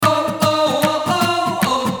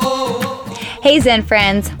Hey Zen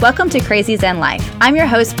friends, welcome to Crazy Zen Life. I'm your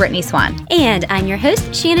host, Brittany Swan. And I'm your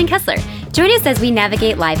host, Shannon Kessler. Join us as we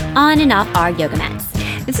navigate life on and off our yoga mats.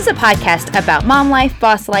 This is a podcast about mom life,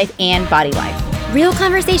 boss life, and body life. Real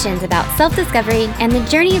conversations about self-discovery and the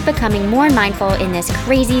journey of becoming more mindful in this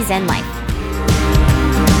crazy Zen life.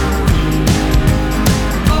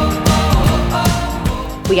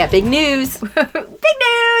 We got big news. Big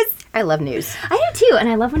news! I love news. I do too, and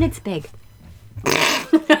I love when it's big.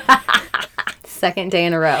 Second day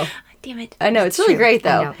in a row. Damn it. I know, it's really great though.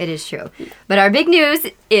 I know, it is true. But our big news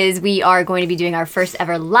is we are going to be doing our first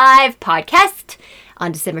ever live podcast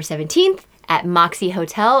on December 17th at Moxie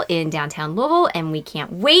Hotel in downtown Louisville, and we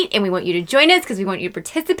can't wait, and we want you to join us because we want you to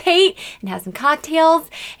participate and have some cocktails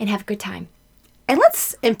and have a good time. And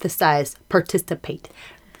let's emphasize participate.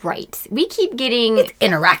 Right. We keep getting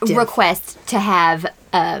interactive requests to have,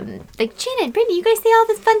 like, Shannon, Brittany, you guys say all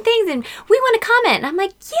these fun things, and we want to comment. And I'm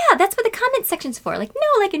like, yeah, that's what the comment section's for. Like,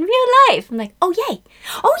 no, like in real life. I'm like, oh, yay.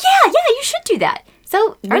 Oh, yeah, you should do that.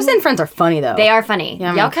 So our Zen friends are funny, though. They are funny.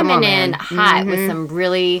 Yeah, y'all coming in hot with some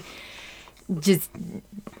really just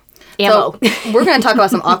ammo. So we're going to talk about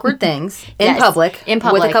some awkward things in public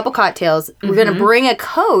with a couple cocktails. We're going to bring a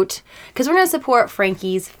coat because we're going to support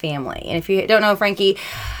Frankie's family. And if you don't know Frankie,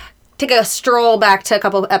 take a stroll back to a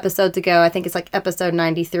couple of episodes ago. I think it's like episode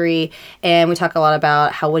 93. And we talk a lot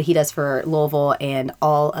about what he does for Louisville and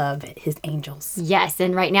all of his angels. Yes,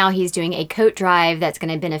 and right now he's doing a coat drive that's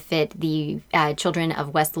going to benefit the children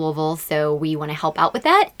of West Louisville. So we want to help out with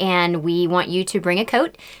that. And we want you to bring a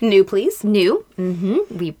coat. New, please. New.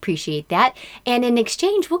 We appreciate that. And in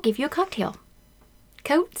exchange, we'll give you a cocktail.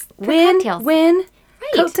 Coats for cocktails. Right.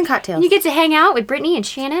 Coats and And cocktails. you get to hang out with Brittany and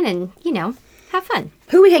Shannon and, have fun.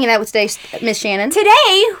 Who are we hanging out with today, Miss Shannon?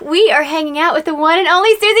 Today, we are hanging out with the one and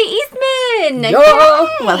only Susie Eastman. Yo! Yay!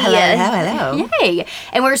 Well, hello. Yay.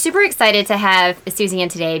 And we're super excited to have Susie in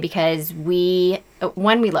today because we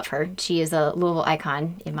love her. She is a Louisville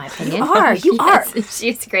icon, in my opinion. You are.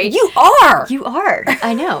 She's great. You are. You are.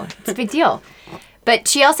 I know. It's a big deal. But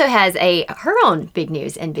she also has her own big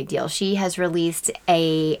news and big deal. She has released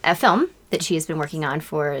a film that she has been working on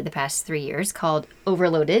for the past 3 years called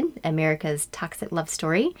Overloaded, America's Toxic Love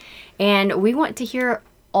Story. And we want to hear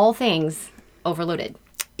all things Overloaded.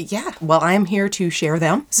 Yeah, well, I'm here to share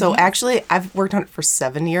them. So actually, I've worked on it for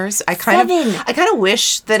 7 years. I kind of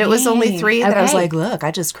wish that it was only 3. That I was like, look,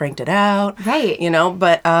 I just cranked it out. Right.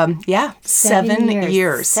 But 7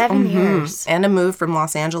 years. 7 years. And a move from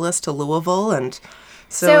Los Angeles to Louisville. And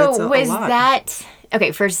so it's a was lot. that...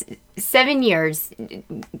 Okay, for 7 years,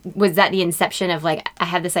 was that the inception of, I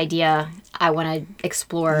have this idea, I want to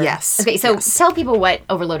explore? Yes. Okay, so tell people what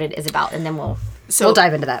Overloaded is about, and then we'll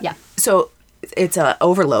dive into that. Yeah. So it's a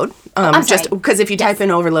Overload. Just because if you type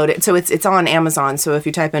in Overloaded, so it's on Amazon. So if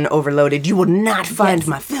you type in Overloaded, you will not find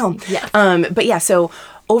my film. Yes. So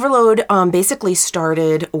Overload basically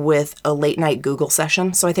started with a late night Google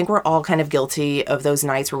session. So I think we're all kind of guilty of those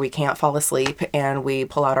nights where we can't fall asleep and we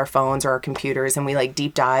pull out our phones or our computers and we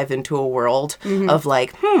deep dive into a world of I'm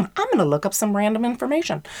going to look up some random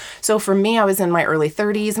information. So for me, I was in my early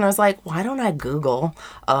 30s and I was like, why don't I Google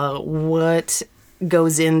what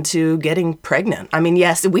goes into getting pregnant? I mean,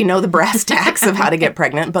 yes, we know the brass tacks of how to get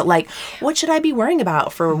pregnant, but what should I be worrying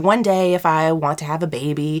about for one day if I want to have a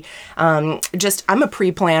baby? I'm a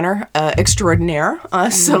pre-planner extraordinaire.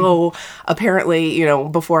 So apparently,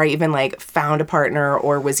 before I even found a partner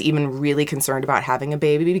or was even really concerned about having a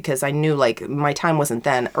baby, because I knew my time wasn't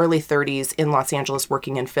then, early 30s in Los Angeles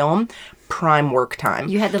working in film, prime work time.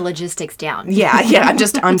 You had the logistics down. Yeah.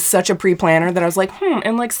 I'm such a pre-planner that I was like,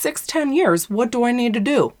 in 6-10 years, what do I need to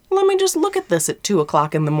do? Let me just look at this at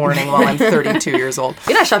 2:00 in the morning while I'm 32 years old.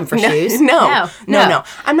 You're not shopping for shoes. No.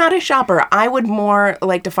 I'm not a shopper. I would more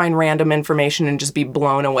like to find random information and just be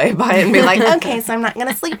blown away by it and be like, okay, so I'm not going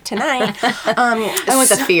to sleep tonight. I want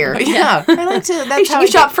the fear. Yeah. I like to, that's how you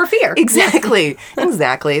shop for fear. Exactly.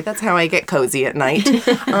 That's how I get cozy at night.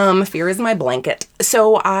 Fear is my blanket.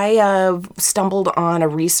 So I stumbled on a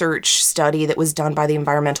research study that was done by the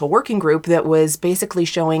Environmental Working Group that was basically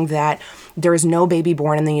showing that there is no baby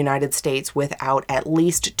born in the United States without at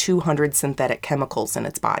least 200 synthetic chemicals in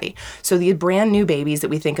its body. So the brand new babies that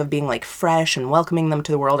we think of being fresh and welcoming them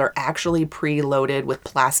to the world are actually preloaded with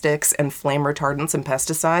plastics and flame retardants and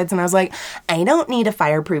pesticides. And I was like, I don't need a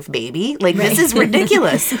fireproof baby. This is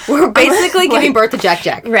ridiculous. We're basically giving birth to Jack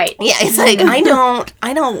Jack. Right. Yeah, it's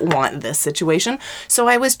I don't want this situation. So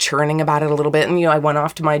I was churning about it a little bit, and I went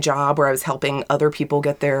off to my job where I was helping other people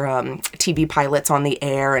get their TV pilots on the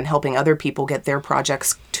air and helping other people get their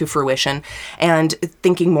projects to fruition, and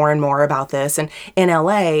thinking more and more about this. And in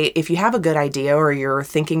LA, if you have a good idea or you're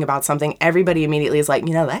thinking about something, everybody immediately is like,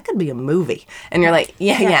 that could be a movie. And you're like,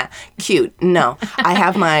 yeah, cute. No, I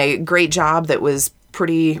have my great job that was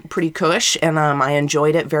pretty cush, and I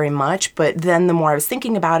enjoyed it very much. But then the more I was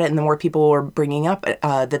thinking about it, and the more people were bringing up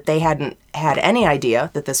that they hadn't had any idea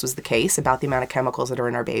that this was the case about the amount of chemicals that are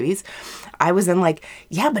in our babies, I was then like,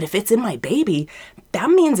 yeah, but if it's in my baby, that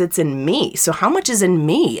means it's in me. So how much is in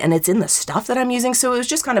me? And it's in the stuff that I'm using. So it was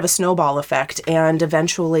just kind of a snowball effect, and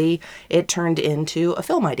eventually it turned into a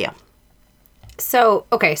film idea. So,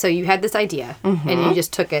 okay, so you had this idea, and you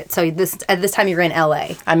just took it. So at this time you're in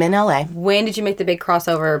LA. I'm in LA. When did you make the big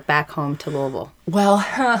crossover back home to Louisville? Well,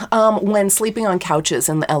 when sleeping on couches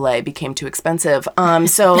in LA became too expensive.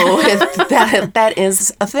 So that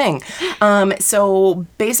is a thing. So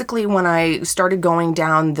basically, when I started going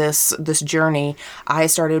down this journey, I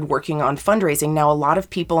started working on fundraising. Now, a lot of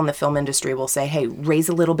people in the film industry will say, hey, raise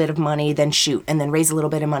a little bit of money, then shoot, and then raise a little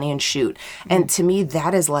bit of money and shoot. And to me,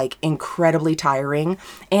 that is like incredibly tiring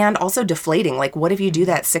and also deflating. Like, what if you do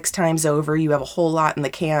that 6 times over, you have a whole lot in the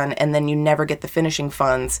can, and then you never get the finishing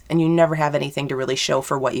funds, and you never have anything to really show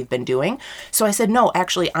for what you've been doing? So I said, no,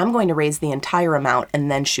 actually, I'm going to raise the entire amount and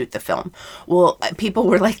then shoot the film. Well, people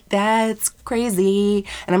were like, that's crazy.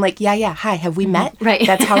 And I'm like, yeah, hi, have we met? Right.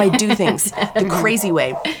 That's how I do things, the crazy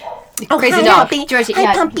way. Oh, crazy dog. Georgie,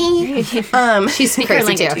 hi, Pumpy. She's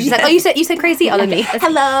crazy too. She said, you said crazy? Oh, me.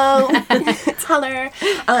 Hello. It's Holler.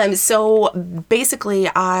 So basically,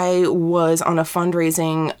 I was on a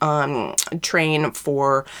fundraising train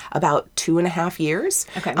for about 2.5 years.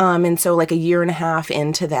 Okay. And so like a year and a half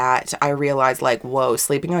into that, I realized like, whoa,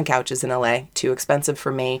 sleeping on couches in LA, too expensive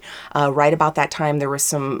for me. Right about that time, there was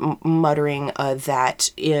some muttering that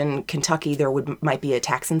in Kentucky, there might be a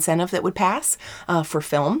tax incentive that would pass for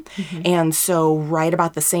film. And so right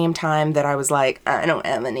about the same time that I was like, I don't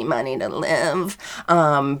have any money to live,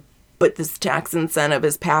 but this tax incentive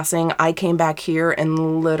is passing, I came back here,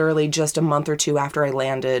 and literally just a month or two after I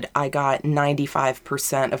landed, I got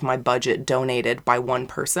 95% of my budget donated by one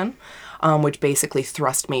person. Which basically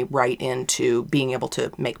thrust me right into being able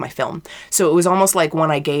to make my film. So it was almost like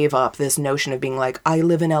when I gave up this notion of being like, I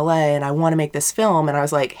live in LA and I want to make this film. And I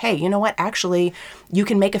was like, hey, you know what? Actually, you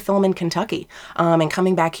can make a film in Kentucky. And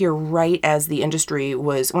coming back here right as the industry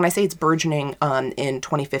was, when I say it's burgeoning in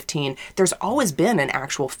 2015, there's always been an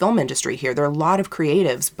actual film industry here. There are a lot of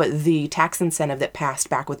creatives, but the tax incentive that passed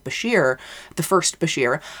back with Bashir, the first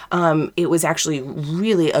Bashir, it was actually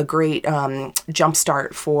really a great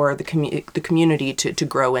jumpstart for the community to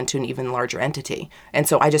grow into an even larger entity. And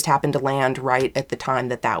so I just happened to land right at the time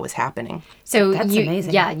that was happening. So that's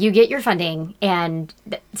amazing. Yeah, you get your funding, and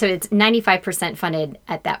so it's 95% funded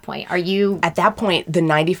at that point. Are you... At that point,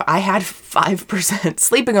 I had 5%.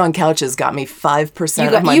 Sleeping on couches got me 5%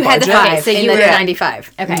 of my budget. You had the 5, okay, so and you were were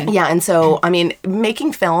 95. Okay. Yeah, and so, I mean,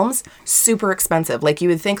 making films, super expensive. Like, you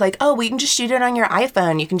would think, like, oh, we can just shoot it on your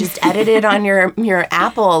iPhone. You can just edit it on your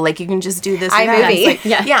Apple. Like, you can just do this and that. iMovie. Like,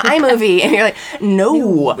 yeah, iMovie. And you're like,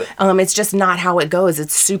 no. It's just not how it goes.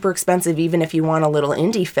 It's super expensive, even if you want a little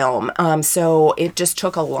indie film. So it just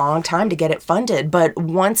took a long time to get it funded. But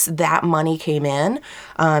once that money came in,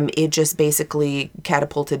 it just basically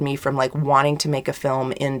catapulted me from, like, wanting to make a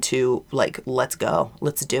film into, like, let's go.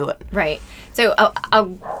 Let's do it. Right. So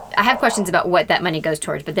I have questions about what that money goes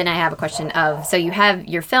towards, but then I have a question of, so you have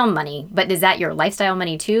your film money, but is that your lifestyle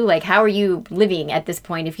money too? Like, how are you living at this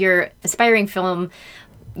point? If you're aspiring film,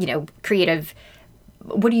 creative,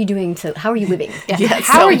 what are you doing how are you living?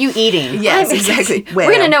 How are you eating? Yes, exactly. We're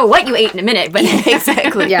going to know what you ate in a minute, but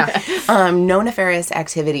exactly. Yeah. No nefarious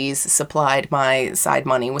activities supplied my side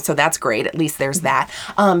money, so that's great. At least there's that.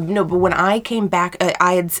 No, but when I came back,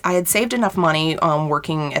 I had saved enough money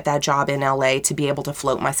working at that job in LA to be able to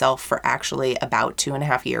float myself for actually about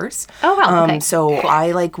 2.5 years. Oh wow. Okay. So cool.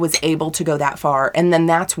 I was able to go that far, and then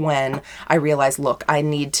that's when I realized, look, I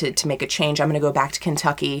need to make a change. I'm going to go back to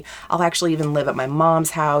Kentucky. I'll actually even live at my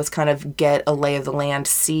mom's house, kind of get a lay of the land,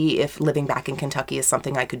 see if living back in Kentucky is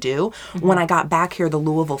something I could do. Mm-hmm. When I got back here, the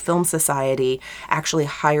Louisville Film Society actually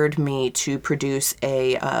hired me to produce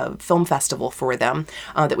a film festival for them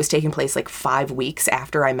that was taking place like 5 weeks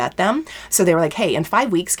after I met them. So they were like, hey, in 5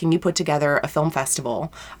 weeks, can you put together a film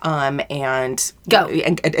festival and go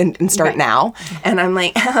and start now? And I'm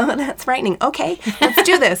like, oh, that's frightening. Okay, let's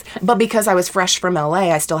do this. But because I was fresh from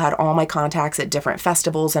LA, I still had all my contacts at different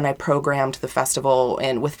festivals, and I programmed the festival schedule,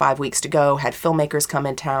 and with 5 weeks to go, had filmmakers come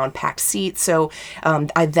in town, packed seats. So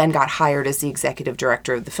I then got hired as the executive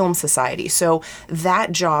director of the Film Society. So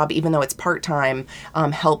that job, even though it's part-time,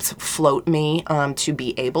 helps float me to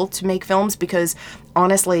be able to make films, because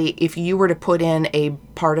honestly, if you were to put in a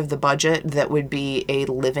part of the budget that would be a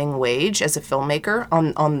living wage as a filmmaker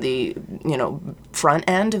on the front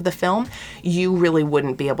end of the film, you really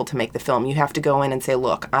wouldn't be able to make the film. You have to go in and say,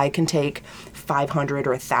 look, I can take $500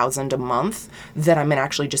 or $1,000 a month that I'm going to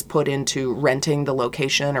actually just put into renting the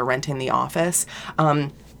location or renting the office.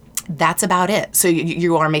 That's about it. So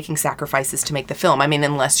you are making sacrifices to make the film. I mean,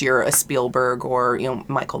 unless you're a Spielberg or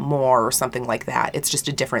Michael Moore or something like that. It's just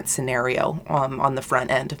a different scenario on the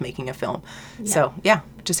front end of making a film. Yeah. So yeah,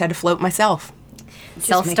 just had to float myself.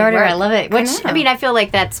 Self-starter, I love it. Which, I mean, I feel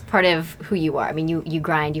like that's part of who you are. I mean, you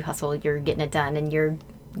grind, you hustle, you're getting it done, and you're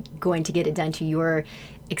going to get it done to your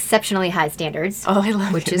exceptionally high standards. Oh, I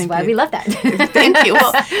love it. Which is why we love that. Thank you.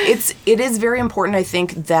 Well, it is very important, I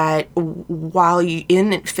think, that while you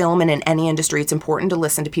in film and in any industry, it's important to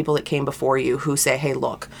listen to people that came before you who say, hey,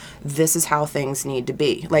 look, this is how things need to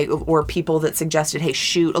be. Like, or people that suggested, hey,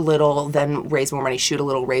 shoot a little, then raise more money, shoot a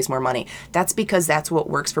little, raise more money. That's because that's what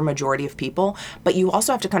works for majority of people. But you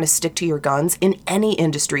also have to kind of stick to your guns in any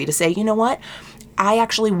industry to say, you know what? I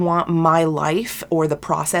actually want my life or the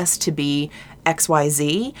process to be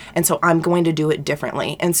XYZ, and so I'm going to do it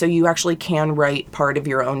differently. And so you actually can write part of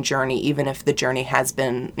your own journey, even if the journey has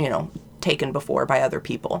been, taken before by other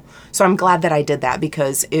people. So I'm glad that I did that,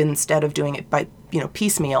 because instead of doing it by,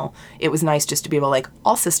 piecemeal, it was nice just to be able to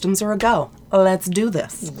all systems are a go. Let's do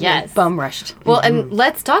this. Yes. Bum rushed. Well, and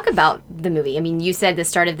let's talk about the movie. I mean, you said the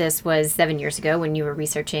start of this was 7 years ago when you were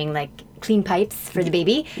researching clean pipes for the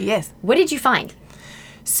baby. Yes. What did you find?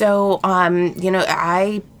 So,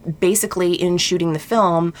 I basically, in shooting the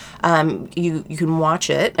film, you can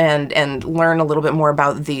watch it and learn a little bit more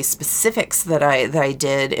about the specifics that I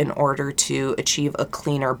did in order to achieve a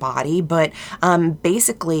cleaner body. But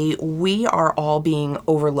basically, we are all being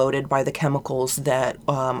overloaded by the chemicals that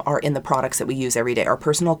are in the products that we use every day. Our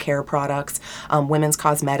personal care products, women's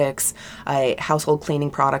cosmetics, household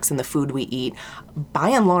cleaning products, and the food we eat. By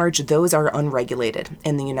and large, those are unregulated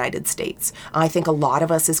in the United States. I think a lot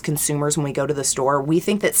of us as consumers, when we go to the store, we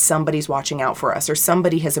think that somebody's watching out for us, or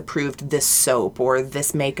somebody has approved this soap or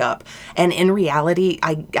this makeup. And in reality,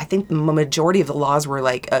 I think the majority of the laws were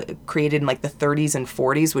created in the 30s and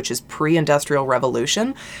 40s, which is pre-industrial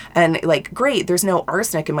revolution. And great, there's no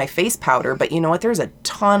arsenic in my face powder, but you know what? There's a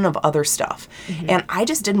ton of other stuff. Mm-hmm. And I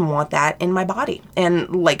just didn't want that in my body.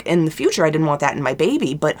 And in the future, I didn't want that in my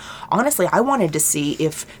baby. But honestly, I wanted to see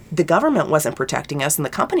if the government wasn't protecting us and the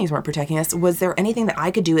companies weren't protecting us. Was there anything that I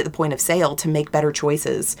could do at the point of sale to make better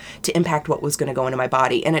choices to impact what was going to go into my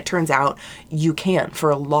body? And it turns out you can. For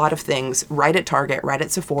a lot of things, right at Target, right at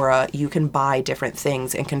Sephora, you can buy different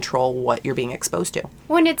things and control what you're being exposed to.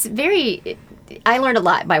 When I learned a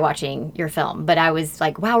lot by watching your film, but I was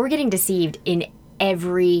like, wow, we're getting deceived in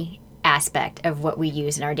every aspect of what we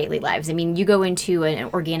use in our daily lives. I mean, you go into an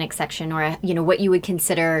organic section or what you would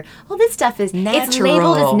consider, this stuff is natural. It's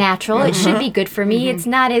labeled as natural. Mm-hmm. It should be good for me. Mm-hmm. It's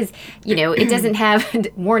not as, it doesn't have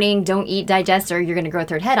warning, don't eat, digest, or you're going to grow a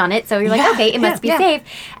third head on it. So you're okay, it must be safe.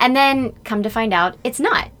 And then come to find out it's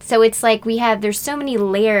not. So it's there's so many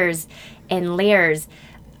layers and layers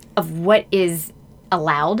of what is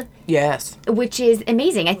allowed. Yes. Which is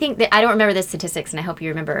amazing. I think that I don't remember the statistics, and I hope you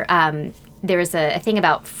remember. There was a thing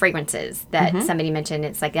about fragrances that somebody mentioned.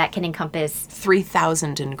 It's that can encompass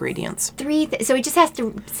 3,000 ingredients. So it just has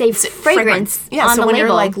to say fragrance yeah, on so the when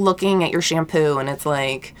label. You're looking at your shampoo and it's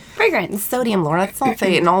fragrance, sodium lauryl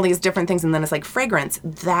sulfate, and all these different things, and then it's fragrance.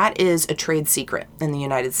 That is a trade secret in the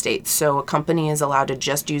United States. So a company is allowed to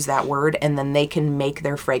just use that word, and then they can make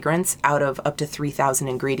their fragrance out of up to 3,000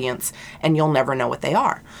 ingredients, and you'll never know what they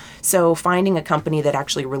are. So finding a company that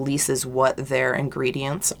actually releases what their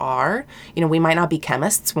ingredients are, we might not be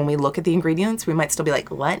chemists. When we look at the ingredients, we might still be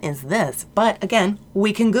what is this? But again,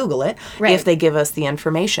 we can Google it if they give us the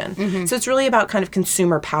information. Mm-hmm. So it's really about kind of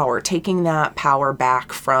consumer power, taking that power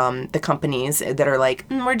back from the companies that are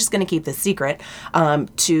we're just going to keep this secret,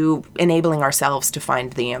 to enabling ourselves to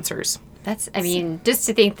find the answers. Just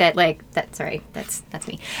to think that that's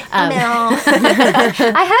me.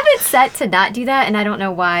 I have it set to not do that, and I don't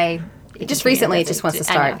know why. Just recently, it just wants to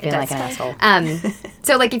start being like an asshole.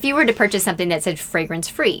 So, if you were to purchase something that said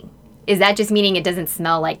fragrance-free, is that just meaning it doesn't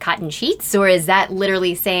smell like cotton sheets, or is that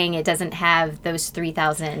literally saying it doesn't have those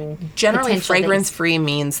 3,000? Generally, fragrance-free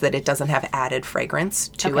means that it doesn't have added fragrance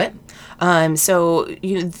to it. So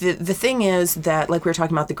the thing is that, we were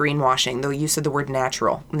talking about the greenwashing, the use of the word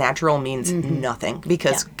natural. Natural means nothing,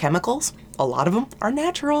 because chemicals, a lot of them are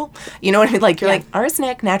natural. You know what I mean? Like, you're like,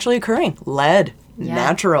 arsenic, naturally occurring. Lead,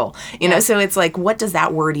 natural. You know, so it's like, what does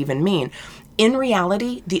that word even mean? In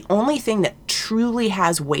reality, the only thing that truly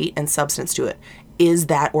has weight and substance to it is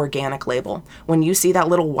that organic label. When you see that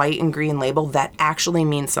little white and green label, that actually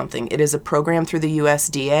means something. It is a program through the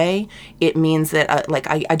USDA. It means that,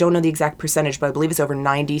 I don't know the exact percentage, but I believe it's over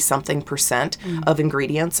 90-something% of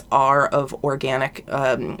ingredients are of organic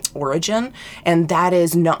origin. And that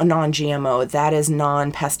is non-GMO. That is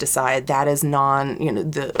non-pesticide. That is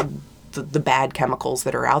the bad chemicals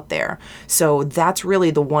that are out there. So that's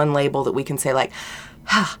really the one label that we can say, like,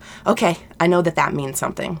 okay, I know that means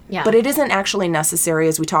something. Yeah. But it isn't actually necessary,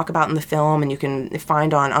 as we talk about in the film, and you can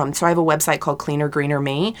find on, so I have a website called Cleaner, Greener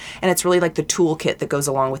Me, and it's really like the toolkit that goes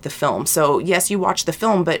along with the film. So yes, you watch the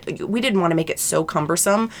film, but we didn't want to make it so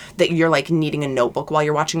cumbersome that you're like needing a notebook while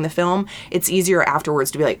you're watching the film. It's easier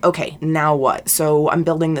afterwards to be like, okay, now what? So I'm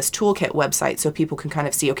building this toolkit website so people can kind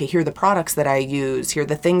of see, okay, here are the products that I use, here are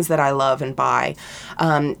the things that I love and buy.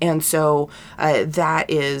 And so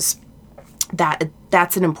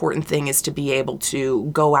that's an important thing, is to be able to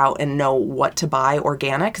go out and know what to buy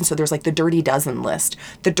organic. And so there's like the Dirty Dozen list.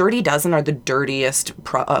 The Dirty Dozen are the dirtiest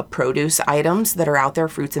produce items that are out there,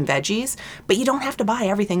 fruits and veggies, but you don't have to buy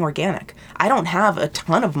everything organic. I don't have a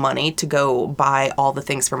ton of money to go buy all the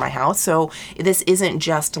things for my house. So this isn't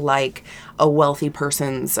just like a wealthy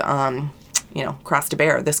person's, cross to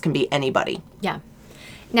bear. This can be anybody. Yeah.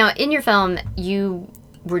 Now, in your film, you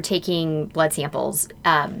were taking blood samples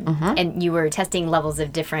and you were testing levels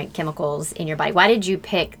of different chemicals in your body. Why did you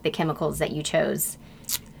pick the chemicals that you chose?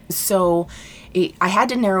 So I had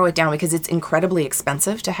to narrow it down because it's incredibly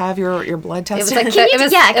expensive to have your blood tested. It was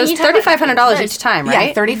like, it was $3,500 each time, right?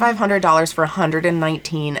 Yeah, $3,500 for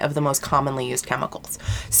 119 of the most commonly used chemicals.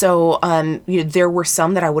 So there were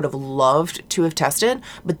some that I would have loved to have tested,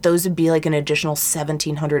 but those would be like an additional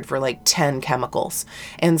 $1,700 for like 10 chemicals.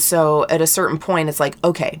 And so at a certain point, it's like,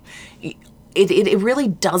 okay, it really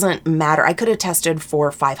doesn't matter. I could have tested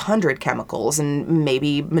for 500 chemicals and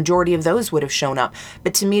maybe majority of those would have shown up.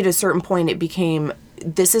 But to me, at a certain point, it became,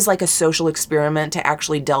 this is like a social experiment to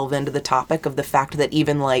actually delve into the topic of the fact that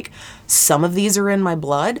even like some of these are in my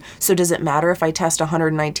blood. So does it matter if I test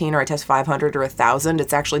 119 or I test 500 or 1,000?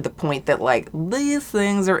 It's actually the point that like, these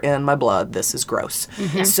things are in my blood. This is gross.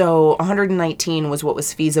 Mm-hmm. So 119 was what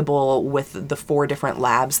was feasible with the 4 different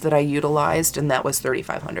labs that I utilized, and that was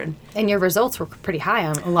 3,500. And your results were pretty high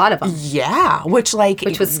on a lot of them. Yeah, which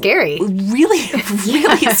was scary. Really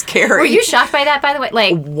scary. Were you shocked by that, by the way?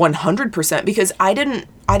 Like 100%, because I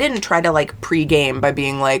didn't try to like pre-game by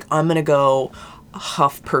being like, I'm going to go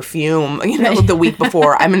huff perfume, the week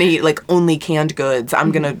before. I'm going to eat like only canned goods.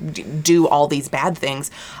 I'm going to do all these bad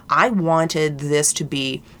things. I wanted this to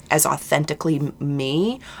be as authentically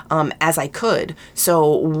me as I could.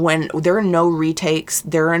 So when there are no retakes,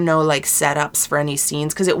 there are no like setups for any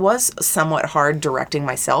scenes, because it was somewhat hard directing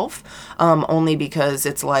myself, only because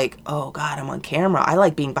it's like, oh God, I'm on camera. I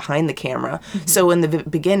like being behind the camera. Mm-hmm. So in the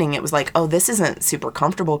beginning, it was like, oh, this isn't super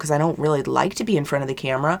comfortable because I don't really like to be in front of the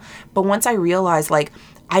camera. But once I realized like,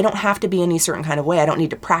 I don't have to be any certain kind of way. I don't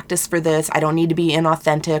need to practice for this. I don't need to be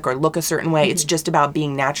inauthentic or look a certain way. Mm-hmm. It's just about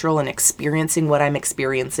being natural and experiencing what I'm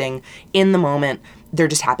experiencing in the moment. There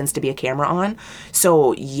just happens to be a camera on.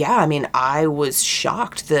 So yeah, I mean, I was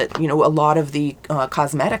shocked that, a lot of the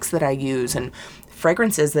cosmetics that I use and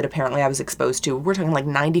fragrances that apparently I was exposed to, we're talking like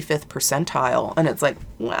 95th percentile, and it's like,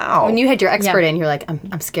 wow. When you had your expert in, you're like,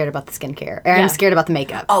 I'm scared about the skincare, or I'm scared about the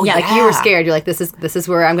makeup. Oh yeah, like you were scared. You're like, this is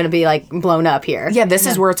where I'm going to be like blown up here. Yeah, this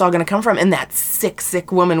is where it's all going to come from. And that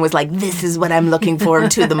sick woman was like, this is what I'm looking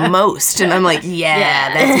forward to the most, and I'm like,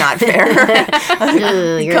 that's not fair.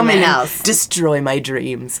 Come in the house, destroy my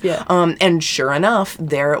dreams. Yeah. And sure enough,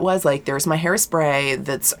 there it was. Like, there's my hairspray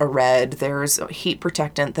that's a red. There's a heat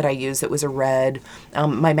protectant that I use that was a red.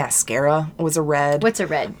 My mascara was a red. What's a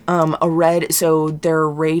red? A red, so there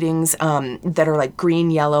are ratings that are like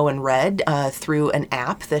green, yellow, and red through an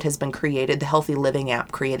app that has been created, the Healthy Living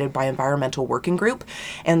app created by Environmental Working Group.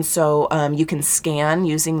 And so you can scan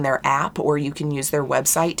using their app, or you can use their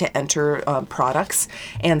website to enter products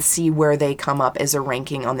and see where they come up as a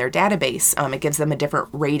ranking on their database. It gives them a different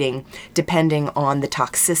rating depending on the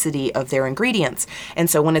toxicity of their ingredients. And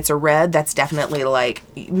so when it's a red, that's definitely like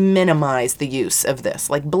minimize the use of this.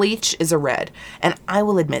 Like bleach is a red. And I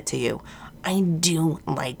will admit to you, I do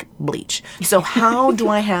like bleach. So how do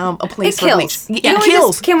I have a place for kills. bleach? It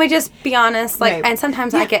kills. Can we just be honest? Like, Right. and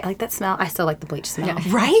sometimes I get like that smell. I still like the bleach smell.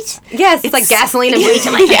 Right? Yes, it's like gasoline and bleach.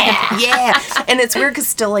 I'm like, Yeah. And it's weird because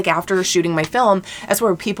still, like, after shooting my film, that's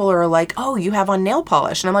where people are like, oh, you have on nail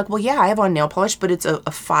polish. And I'm like, well, yeah, I have on nail polish, but it's a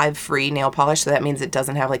 5-free nail polish. So that means it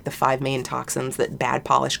doesn't have, like, the 5 main toxins that bad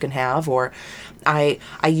polish can have. Or I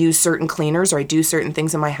use certain cleaners or I do certain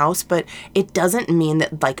things in my house, but it doesn't mean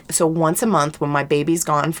that, like, so once a month when my baby's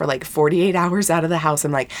gone for, like, 48 hours out of the house,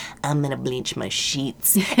 I'm like, I'm going to bleach my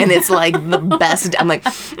sheets. And it's, like, the best. I'm like,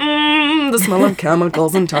 the smell of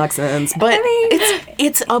chemicals and toxins. But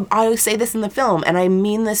I say this in the film, and I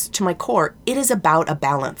mean this to my core. It is about a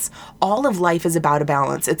balance. All of life is about a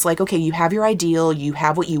balance. It's like, okay, you have your ideal, you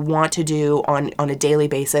have what you want to do on a daily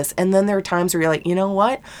basis, and then there are times where you're like, you know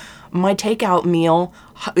what? My takeout meal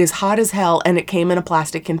is hot as hell, and it came in a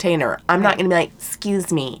plastic container. I'm not going to be like,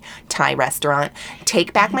 excuse me, Thai restaurant,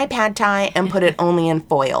 take back my pad Thai and put it only in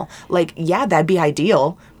foil. Like, yeah, that'd be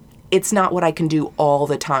ideal. It's not what I can do all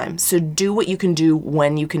the time. So do what you can do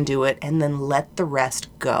when you can do it, and then let the rest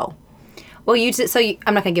go. well,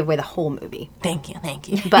 I'm not gonna give away the whole movie, Thank you.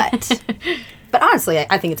 but honestly,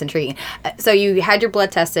 I think it's intriguing. So you had your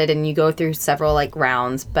blood tested, and you go through several like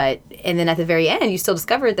rounds, and then at the very end, you still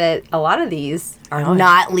discovered that a lot of these are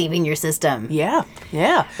not leaving your system. Yeah.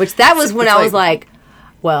 Which that was when I was like,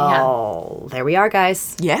 well, there we are,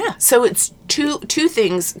 guys. Yeah. So it's two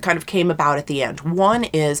things kind of came about at the end. One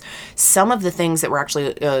is some of the things that were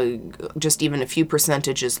actually just even a few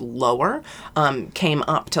percentages lower came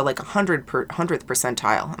up to like 100th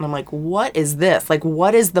percentile. And I'm like, what is this? Like,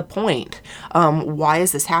 what is the point? Why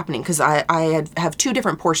is this happening? Because I have two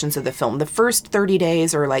different portions of the film. The first 30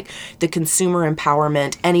 days are like the consumer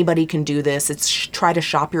empowerment. Anybody can do this. It's try to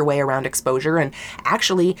shop your way around exposure. And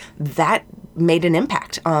actually that made an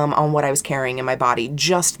impact on what I was carrying in my body.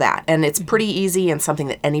 Just that. And it's pretty easy and something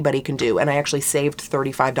that anybody can do. And I actually saved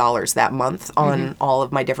 $35 that month on all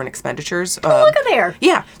of my different expenditures. Look at there.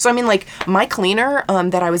 Yeah. So, I mean, like, my cleaner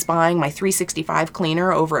that I was buying, my 365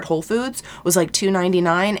 cleaner over at Whole Foods was like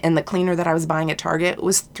 $2.99, and the cleaner that I was buying at Target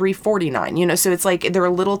was $3.49. You know, so it's like there are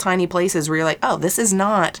little tiny places where you're like, oh, this is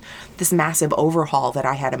not this massive overhaul that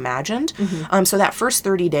I had imagined. So that first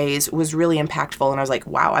 30 days was really impactful, and I was like,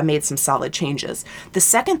 wow, I made some solid changes. The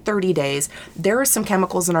second 30 days, there are some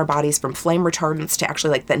chemicals in our bodies, from flame retardants to actually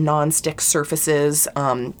like the non-stick surfaces,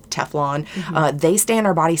 Teflon. They stay in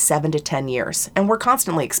our body 7 to 10 years, and we're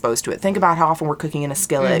constantly exposed to it. Think about how often we're cooking in a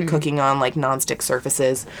skillet, cooking on like non-stick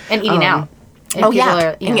surfaces. And eating out. And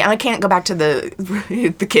I can't go back to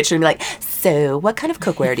the kitchen and be like, so what kind of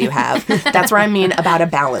cookware do you have? That's where I mean about a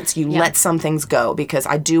balance. You let some things go, because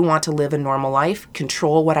I do want to live a normal life,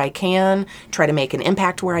 control what I can, try to make an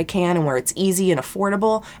impact where I can and where it's easy and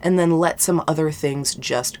affordable, and then let some other things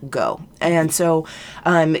just go. And so,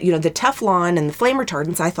 the Teflon and the flame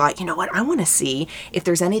retardants, I thought, you know what, I want to see if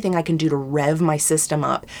there's anything I can do to rev my system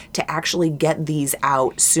up to actually get these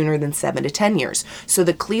out sooner than 7 to 10 years. So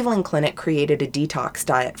the Cleveland Clinic created a detox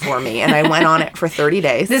diet for me, and I went on it for 30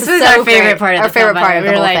 days. This was our favorite part of the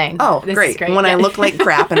whole thing. Oh, great. When I look like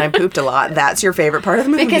crap and I pooped a lot, that's your favorite part of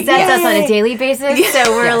the movie. Because that's us on a daily basis.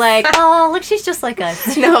 So we're like, oh, look, she's just like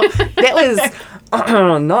us. No, that was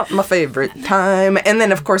not my favorite time. And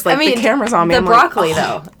then, of course, the camera's on me. The broccoli,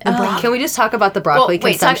 though. Can we just talk about the broccoli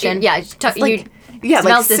consumption? Like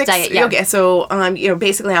this diet. Yeah. Okay, so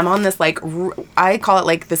basically, I'm on this I call it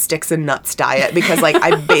like the sticks and nuts diet, because like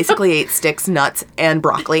I basically ate sticks, nuts, and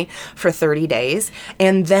broccoli for 30 days,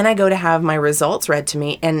 and then I go to have my results read to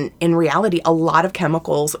me, and in reality, a lot of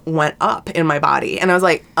chemicals went up in my body, and I was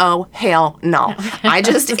like, oh hell no! I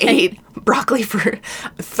just ate broccoli for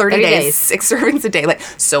 30 days, 6 servings a day. Like,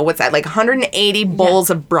 so what's that? Like 180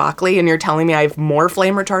 bowls of broccoli, and you're telling me I have more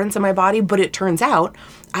flame retardants in my body? But it turns out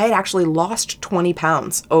I had actually lost 20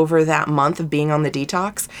 pounds over that month of being on the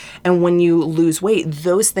detox. And when you lose weight,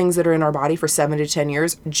 those things that are in our body for 7 to 10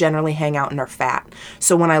 years generally hang out in our fat.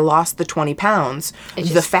 So when I lost the 20 pounds,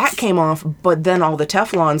 the fat came off, but then all the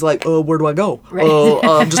Teflon's like, oh, where do I go? Right.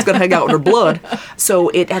 I'm just going to hang out in her blood. So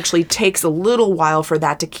it actually takes a little while for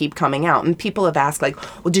that to keep coming out. And people have asked, like,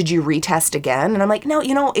 well, did you retest again? And I'm like, no,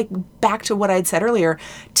 back to what I'd said earlier,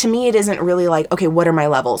 to me, it isn't really like, okay, what are my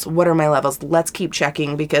levels? Let's keep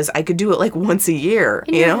checking, because I could do it like once a year.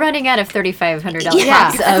 And you're running out of $3,500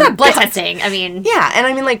 packs of blood testing. I mean, yeah, and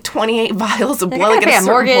I mean like 28 vials of blood. Like at a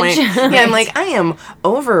certain point, yeah, I'm like, I am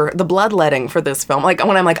over the bloodletting for this film. Like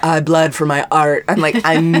when I'm like, I bled for my art, I'm like,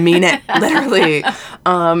 I mean it literally.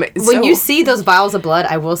 When you see those vials of blood,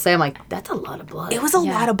 I will say, I'm like, that's a lot of blood. It was a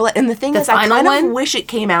lot of blood. And the thing is, I kind of wish it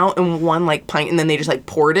came out in one, like, pint, and then they just, like,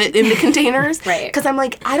 poured it into containers. Right. Because I'm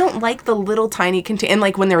like, I don't like the little tiny container. And,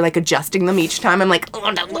 like, when they're, like, adjusting them each time, I'm like,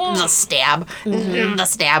 oh, the stab. The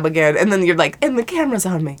stab again. And then you're like, and the camera's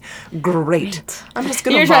on me. Great. I'm just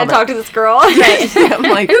going to You're trying to talk to this girl. Right. I'm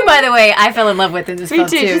like, who, by the way, I fell in love with in this film,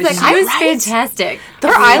 too. She's like, she was fantastic. Her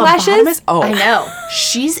eyelashes? Oh. I know.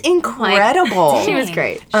 She's incredible. She was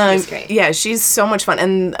great. She was great. Yeah, she's so much fun.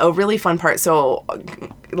 And a really fun part, so,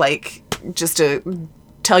 like, just to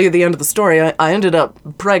tell you the end of the story, I ended up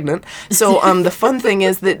pregnant. So the fun thing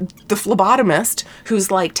is that the phlebotomist,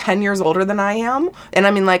 who's like 10 years older than I am, and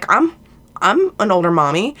I mean, like, I'm an older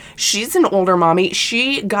mommy. She's an older mommy.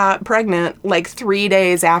 She got pregnant like 3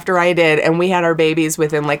 days after I did, and we had our babies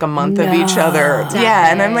within like a month of each other.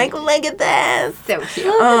 Yeah, and I'm like, look at this. So cute.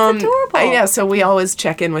 That's adorable. Yeah, so we always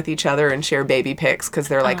check in with each other and share baby pics because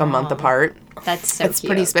they're like a month apart. That's so It's cute.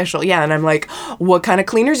 pretty special. Yeah, and I'm like, what kind of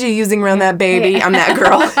cleaners are you using around that baby? I'm that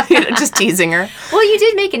girl. Just teasing her. Well, you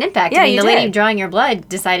did make an impact. Yeah, I mean, you the lady did. drawing your blood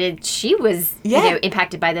decided she was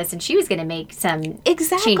impacted by this, and she was going to make some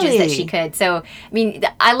changes that she could. So, I mean,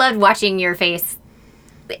 I loved watching your face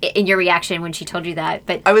in your reaction when she told you that.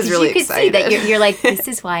 But I was really you could excited. see that you're like, this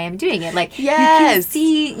is why I'm doing it. Like, you can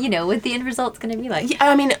see, what the end result's going to be like. Yeah,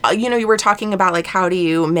 I mean, you were talking about, like, how do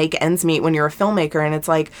you make ends meet when you're a filmmaker? And it's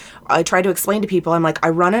like, I try to explain to people, I'm like, I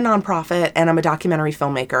run a nonprofit and I'm a documentary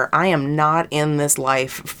filmmaker. I am not in this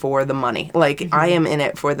life for the money. Like, I am in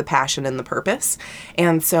it for the passion and the purpose.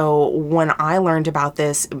 And so when I learned about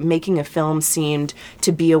this, making a film seemed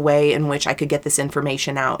to be a way in which I could get this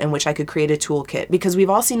information out, in which I could create a toolkit. Because we've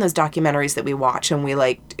all seen those documentaries that we watch, and we,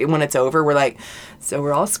 like, when it's over, we're like, so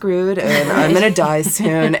we're all screwed, and I'm going to die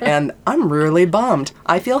soon, and I'm really bummed.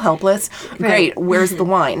 I feel helpless. Great, where's the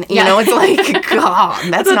wine? You know, it's like,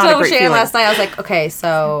 God, that's not a great feeling. Last night, I was like, okay,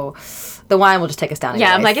 so the wine will just take us down.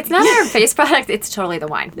 Yeah, I'm like, it's not our face product, it's totally the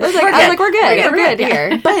wine. I was like, we're good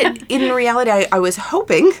here. But in reality, I was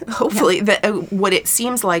hopefully, that what it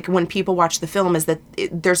seems like when people watch the film is that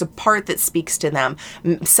there's a part that speaks to them.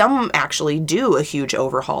 Some actually do a huge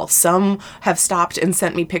overhaul. Some have stopped and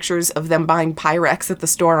sent me pictures of them buying Pyrex at the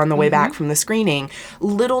store on the way back from the screening.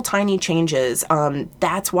 Little tiny changes.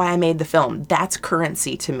 That's why I made the film. That's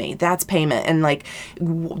currency to me. That's payment. And like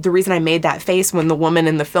the reason I made that face when the woman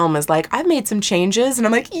in the film is like, I've made some changes, and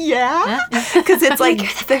I'm like, yeah, because it's like,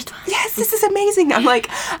 yes, this is amazing. I'm like,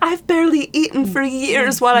 I've barely eaten for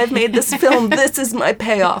years while I've made this film. This is my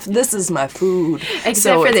payoff. This is my food.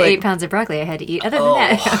 Except for the 8 pounds of broccoli I had to eat. Other than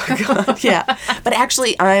that, God, yeah. But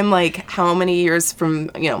actually, I'm like, how many years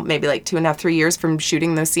from, maybe like 2.5, 3 years from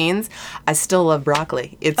shooting those scenes, I still love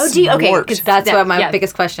broccoli. It's okay, warped. That's what my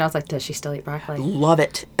biggest question. I was like, does she still eat broccoli? Love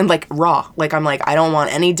it. And like raw. Like I'm like, I don't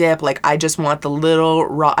want any dip. Like I just want the little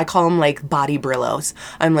raw. I call them like body Brillos.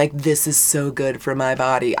 I'm like, this is so good for my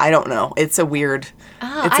body. I don't know. It's a weird,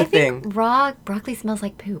 it's a thing. Think raw broccoli smells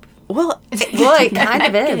like poop. Well, it kind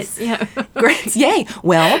of is. Yeah. Great. Yay.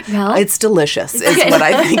 Well, it's delicious is what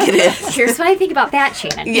I think it is. Here's what I think about that,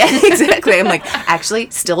 Shannon. Yeah, exactly. I'm like, actually,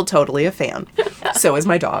 still totally a fan. So is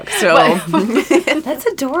my dog. So That's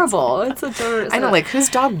adorable. It's adorable. I know, like, whose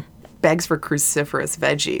dog begs for cruciferous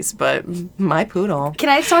veggies, but my poodle. Can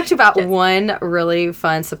I talk to you about one really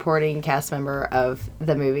fun supporting cast member of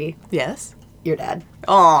the movie? Yes. Your dad.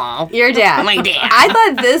 Aw. Your dad. My dad. I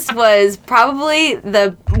thought this was probably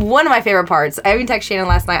one of my favorite parts. I even texted Shannon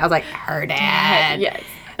last night. I was like, her dad. Yes.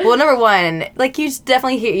 Well, number one, like you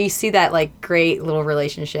definitely you see that like great little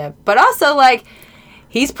relationship, but also like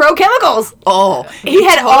he's pro chemicals. Oh, he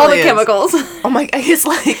had all the chemicals. Oh my! It's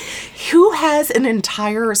like, who has an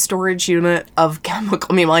entire storage unit of chemical?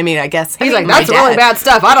 I mean, I guess he's like, that's really bad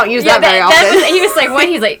stuff. I don't use that very often. He was like, when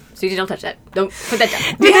he's like, Susie, don't touch that. Don't put that down.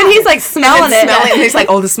 And then he's like smelling it. And he's like,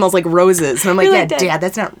 oh, this smells like roses. And I'm like, yeah, Dad,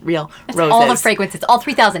 that's not real roses. All the fragrances, all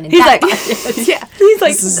 3,000. He's like, yeah, he's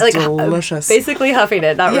like, this is delicious. Basically huffing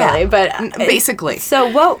it, not really, but basically.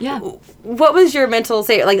 So what was your mental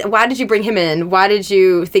state? Like, why did you bring him in? Why did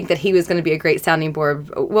you think that he was going to be a great sounding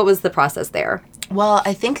board? What was the process there? Well,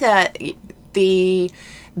 I think that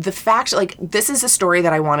the fact, like, this is a story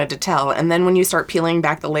that I wanted to tell, and then when you start peeling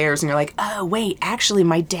back the layers and you're like, oh, wait, actually,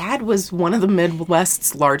 my dad was one of the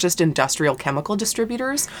Midwest's largest industrial chemical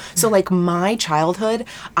distributors. So, like, my childhood,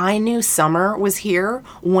 I knew summer was here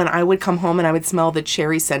when I would come home and I would smell the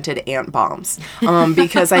cherry-scented ant bombs,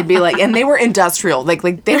 because I'd be like, and they were industrial, like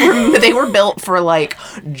they were built for, like,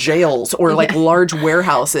 jails or, like, large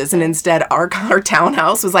warehouses, and instead our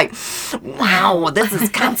townhouse was like, wow, this is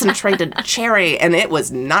concentrated cherry, and it was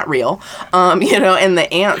not real. And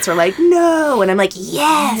the aunts are like, no. And I'm like,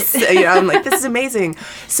 yes. I'm like, this is amazing.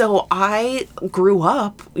 So I grew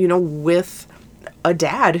up, with a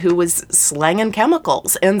dad who was slanging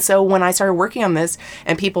chemicals. And so when I started working on this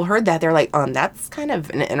and people heard that, they're like, that's kind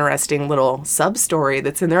of an interesting little sub-story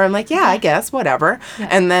that's in there. I'm like, yeah, I guess, whatever. Yeah.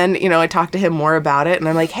 And then, I talked to him more about it and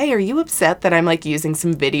I'm like, hey, are you upset that I'm like using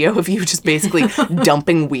some video of you just basically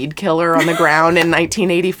dumping weed killer on the ground in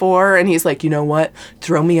 1984? And he's like, you know what?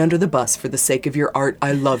 Throw me under the bus for the sake of your art.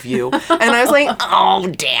 I love you. And I was like, oh,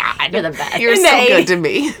 Dad. You're the best. You're so good to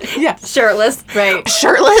me. Yeah. Shirtless. Right.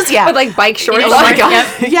 Shirtless, yeah. With like bike shorts. Oh my God.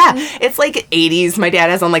 Yep. Yeah, it's like 80s. My dad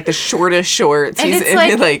has on like the shortest shorts. And he's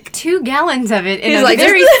it's like 2 gallons of it in a like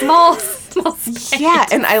very small space. Yeah,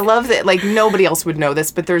 and I love that like nobody else would know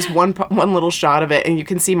this, but there's one little shot of it and you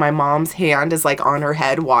can see my mom's hand is like on her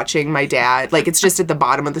head watching my dad. Like it's just at the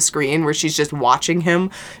bottom of the screen where she's just watching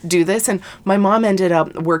him do this. And my mom ended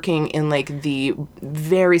up working in like the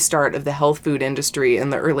very start of the health food industry in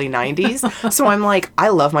the early 90s. So I'm like, I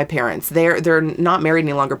love my parents. They're not married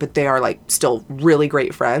any longer, but they are like still really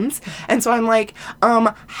great friends. And so I'm like,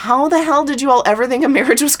 how the hell did you all ever think a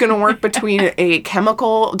marriage was going to work between a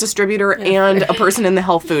chemical distributor and a person in the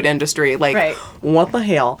health food industry? Like, right. What the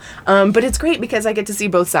hell? But it's great because I get to see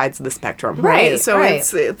both sides of the spectrum, right? So right.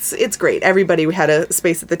 It's great. Everybody had a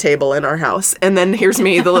space at the table in our house, and then here's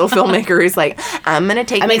me, the little filmmaker, who's like, I'm gonna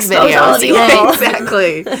take these videos. Yeah,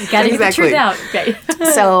 exactly. Gotta get the truth out. Okay.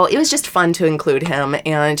 So it was just fun to include him,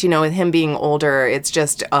 and with him being older, it's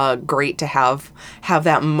just great to have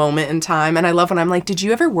that moment in time. And I love when I'm like, did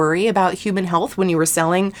you ever worry about human health when you were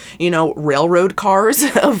selling, railroad cars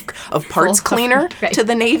of parts cleaner to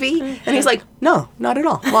the Navy? And he's like, no, not at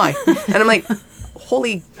all. Why? And I'm like,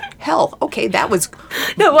 holy hell. Okay, that was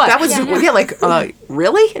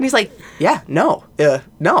really? And he's like, yeah, no.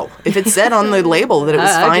 If it said on the label that it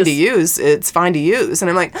was fine to use, it's fine to use. And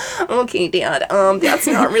I'm like, okay, Dad, that's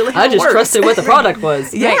not really how I just trusted what the product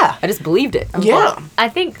was. Yeah. Right. I just believed it. I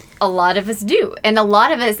think a lot of us do. And a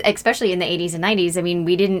lot of us, especially in the 80s and 90s, I mean,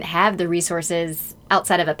 we didn't have the resources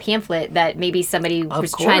outside of a pamphlet that maybe somebody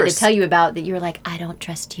was trying to tell you about that you were like, I don't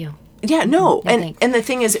trust you. Yeah, no. And the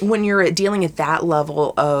thing is, when you're dealing at that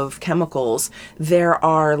level of chemicals, there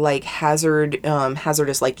are like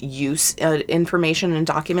hazardous like use information and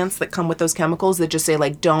documents that come with those chemicals that just say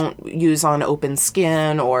like don't use on open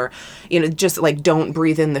skin or just like don't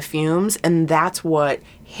breathe in the fumes. And that's what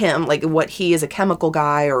he as a chemical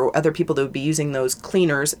guy or other people that would be using those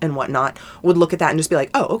cleaners and whatnot would look at that and just be like,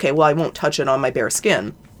 oh, okay, well, I won't touch it on my bare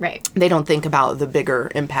skin. Right. They don't think about the bigger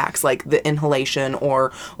impacts like the inhalation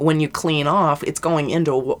or when you clean off, it's going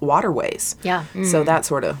into waterways. Yeah. So that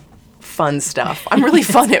sort of fun stuff. I'm really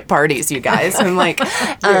fun at parties, you guys. I'm like,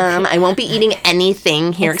 I won't be eating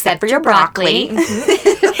anything here except for your broccoli.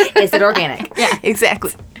 Is it organic? Yeah,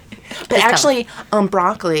 exactly. But actually,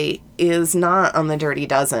 broccoli is not on the Dirty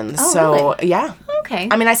Dozen. Oh, so, really? Yeah. Okay.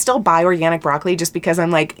 I mean, I still buy organic broccoli just because I'm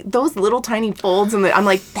like, those little tiny folds, and I'm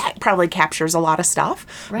like, that probably captures a lot of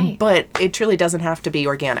stuff. Right. But it truly doesn't have to be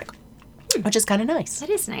organic, which is kind of nice. That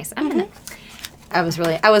is nice. I was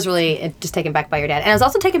really just taken back by your dad. And I was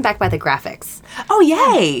also taken back by the graphics. Oh,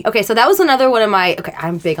 yay. Okay, so that was another one of my... Okay,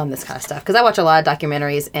 I'm big on this kind of stuff because I watch a lot of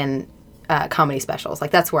documentaries and comedy specials.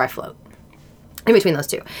 Like, that's where I float. In between those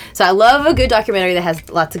two. So I love a good documentary that has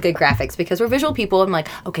lots of good graphics because we're visual people. I'm like,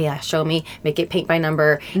 okay, yeah, show me, make it paint by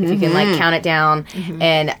number, if you can like count it down.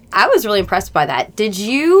 And I was really impressed by that. Did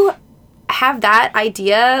you have that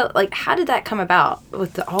idea? Like, how did that come about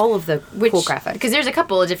with all of the cool graphics? Because there's a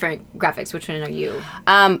couple of different graphics. Which one are you?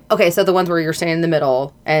 Okay, so the ones where you're standing in the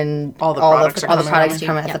middle and all the products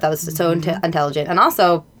come out. I thought that was so intelligent. And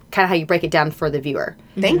also kind of how you break it down for the viewer.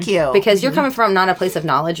 Thank you. Because you're coming from not a place of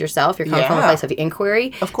knowledge yourself. You're coming from a place of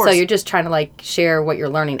inquiry. Of course. So you're just trying to like share what you're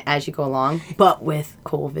learning as you go along, but with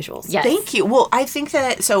cool visuals. Yes. Thank you. Well, I think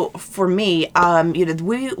that, so for me,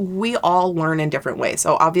 we all learn in different ways.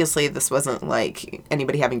 So obviously this wasn't like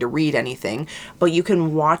anybody having to read anything, but you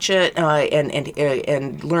can watch it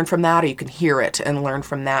and learn from that, or you can hear it and learn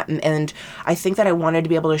from that. And I think that I wanted to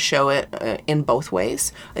be able to show it in both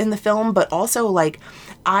ways in the film, but also like,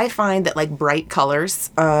 I find that like bright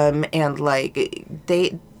colors and like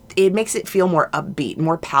they it makes it feel more upbeat,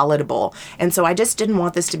 more palatable. And so I just didn't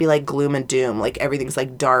want this to be like gloom and doom, like everything's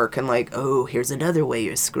like dark and like, oh, here's another way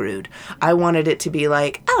you're screwed. I wanted it to be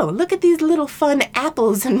like, oh, look at these little fun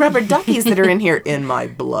apples and rubber duckies that are in here in my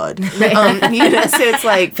blood. So it's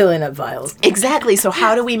like filling up vials. Exactly. So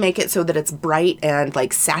how do we make it so that it's bright and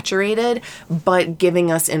like saturated, but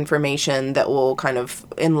giving us information that will kind of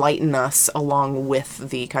enlighten us along with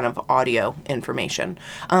the kind of audio information.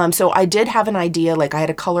 So I did have an idea, like I had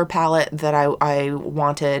a color palette that I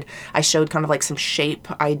wanted. I showed kind of like some shape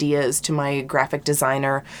ideas to my graphic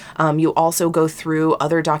designer. You also go through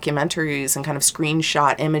other documentaries and kind of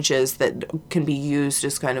screenshot images that can be used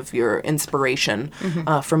as kind of your inspiration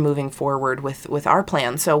for moving forward with our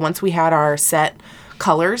plan. So once we had our set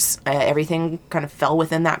colors, everything kind of fell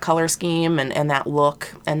within that color scheme and that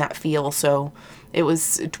look and that feel. So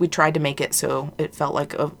we tried to make it so it felt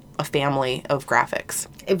like a family of graphics.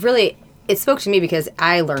 It spoke to me because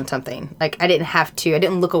I learned something. Like I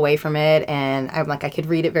didn't look away from it, and I'm like I could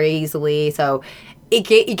read it very easily. So it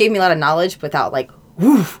gave me a lot of knowledge without like,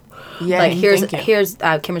 woof. Yeah, like here's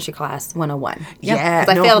chemistry class 101. Yeah,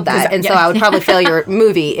 because I failed that, and so I would probably fail your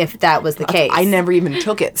movie if that was the case. I never even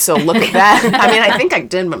took it, so look at that. I mean, I think I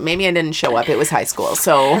did, but maybe I didn't show up. It was high school,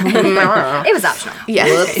 so it was optional. Yeah.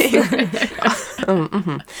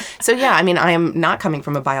 So yeah, I mean, I am not coming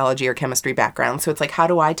from a biology or chemistry background, so it's like, how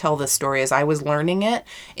do I tell this story as I was learning it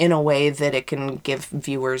in a way that it can give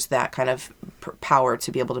viewers that kind of power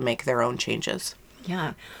to be able to make their own changes?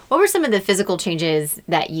 Yeah. What were some of the physical changes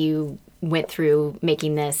that you went through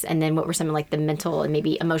making this? And then what were some of like the mental and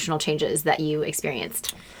maybe emotional changes that you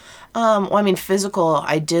experienced? Well, I mean, physical,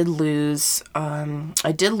 I did lose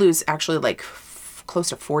actually like close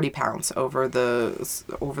to 40 pounds over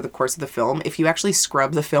the course of the film. If you actually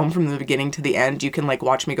scrub the film from the beginning to the end, you can like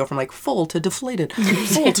watch me go from like full to deflated,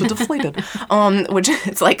 which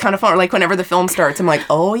it's like kind of fun. Or like whenever the film starts, I'm like,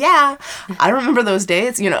 oh yeah, I remember those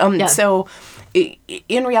days, So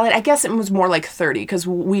in reality, I guess it was more like 30 because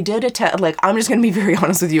we did like, I'm just going to be very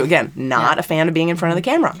honest with you again, not a fan of being in front of the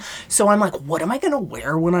camera. So I'm like, what am I going to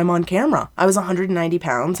wear when I'm on camera? I was 190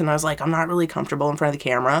 pounds and I was like, I'm not really comfortable in front of the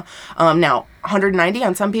camera. Now, 190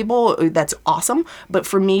 on some people, that's awesome. But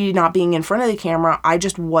for me, not being in front of the camera, I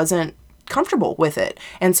just wasn't comfortable with it.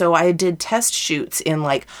 And so I did test shoots in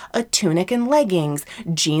like a tunic and leggings,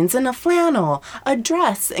 jeans and a flannel, a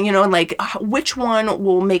dress, and like which one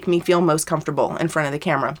will make me feel most comfortable in front of the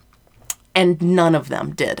camera. And none of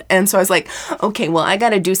them did. And so I was like, okay, well, I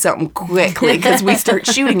got to do something quickly because we start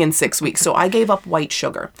shooting in 6 weeks. So I gave up white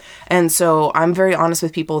sugar. And so I'm very honest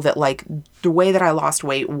with people that like the way that I lost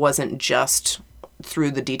weight wasn't just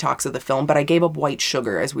through the detox of the film, but I gave up white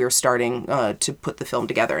sugar as we were starting to put the film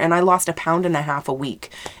together. And I lost 1.5 pounds a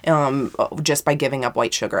week just by giving up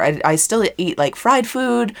white sugar. I still eat like fried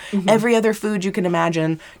food, every other food you can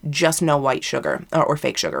imagine, just no white sugar or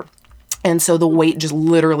fake sugar. And so the weight just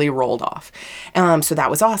literally rolled off. So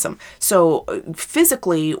that was awesome. So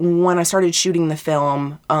physically, when I started shooting the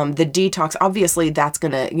film, the detox, obviously that's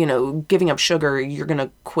going to, giving up sugar, you're going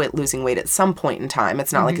to quit losing weight at some point in time.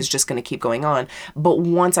 It's not like it's just going to keep going on. But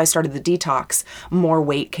once I started the detox, more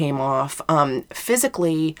weight came off.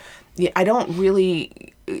 Physically, I don't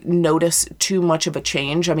really notice too much of a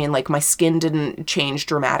change. I mean, like my skin didn't change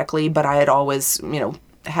dramatically, but I had always,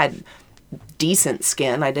 had decent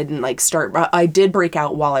skin. I didn't I did break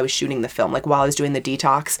out while I was shooting the film, like while I was doing the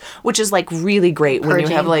detox, which is like really great when you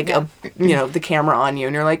have like the camera on you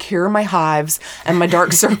and you're like, here are my hives and my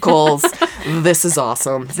dark circles. This is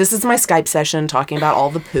awesome. This is my Skype session talking about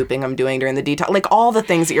all the pooping I'm doing during the detox, like all the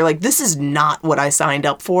things that you're like, this is not what I signed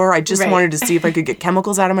up for. I just wanted to see if I could get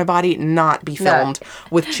chemicals out of my body, not be filmed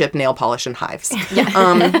with chip nail polish and hives.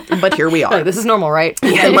 But here we are. Like, this is normal, right?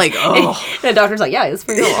 Yeah, like, oh. And the doctor's like, yeah, it's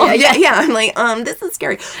pretty normal. Yeah. I'm like, this is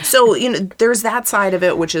scary. So, there's that side of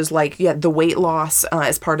it, which is like, the weight loss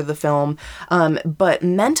as part of the film. But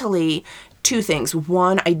mentally, two things.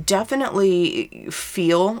 One, I definitely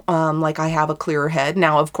feel like I have a clearer head.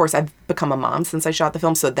 Now, of course, I've become a mom since I shot the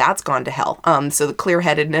film, so that's gone to hell. So the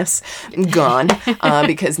clear-headedness, gone,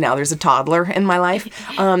 because now there's a toddler in my life.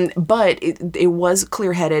 But it was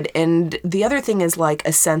clear-headed. And the other thing is like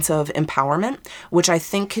a sense of empowerment, which I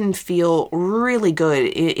think can feel really good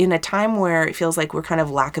in a time where it feels like we're kind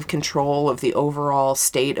of lack of control of the overall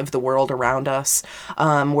state of the world around us,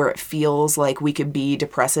 where it feels like we could be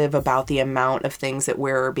depressive about the amount of things that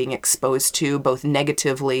we're being exposed to, both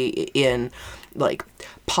negatively in like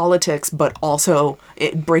politics, but also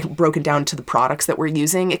broken down to the products that we're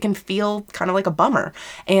using. It can feel kind of like a bummer.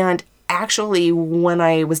 And actually, when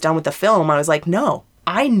I was done with the film, I was like, no,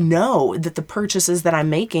 I know that the purchases that I'm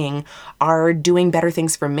making are doing better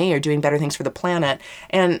things for me, or doing better things for the planet.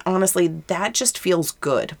 And honestly, that just feels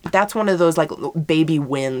good. That's one of those like baby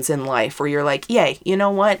wins in life where you're like, yay, you know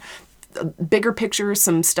what? Bigger picture,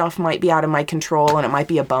 some stuff might be out of my control and it might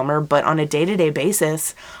be a bummer, but on a day-to-day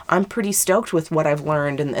basis, I'm pretty stoked with what I've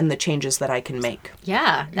learned and the changes that I can make.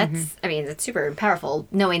 Yeah, that's, I mean, that's super powerful,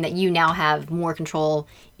 knowing that you now have more control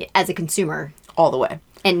as a consumer. All the way.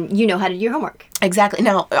 And you know how to do your homework. Exactly.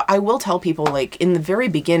 Now, I will tell people, like, in the very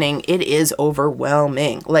beginning, it is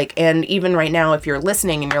overwhelming. Like, and even right now, if you're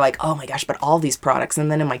listening and you're like, oh my gosh, but all these products,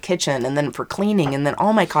 and then in my kitchen, and then for cleaning, and then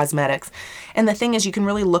all my cosmetics. And the thing is, you can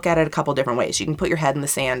really look at it a couple different ways. You can put your head in the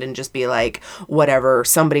sand and just be like, whatever,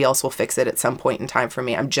 somebody else will fix it at some point in time for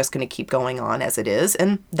me. I'm just going to keep going on as it is.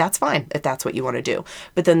 And that's fine if that's what you want to do.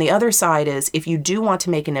 But then the other side is, if you do want to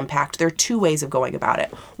make an impact, there are two ways of going about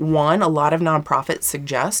it. One, a lot of nonprofits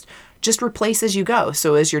suggest just replace as you go.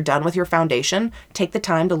 So as you're done with your foundation, take the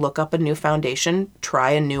time to look up a new foundation,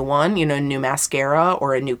 try a new one, you know, a new mascara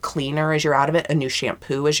or a new cleaner as you're out of it, a new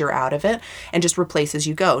shampoo as you're out of it, and just replace as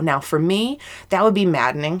you go. Now, for me, that would be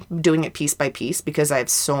maddening, doing it piece by piece, because I have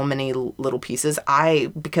so many little pieces.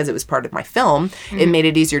 Because it was part of my film, it made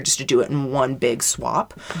it easier just to do it in one big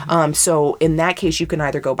swap. So in that case, you can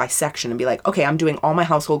either go by section and be like, okay, I'm doing all my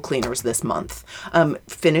household cleaners this month.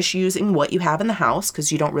 Finish using what you have in the house,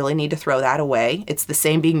 because you don't really need to throw that away. It's the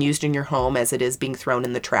same being used in your home as it is being thrown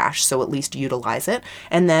in the trash, so at least utilize it,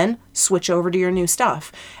 and then switch over to your new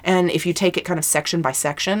stuff. And if you take it kind of section by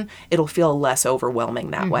section, it'll feel less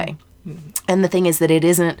overwhelming that way. And the thing is that it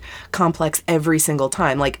isn't complex every single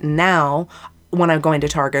time. Like now, when I'm going to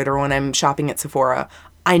Target or when I'm shopping at Sephora,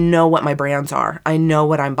 I know what my brands are. I know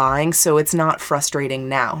what I'm buying, so it's not frustrating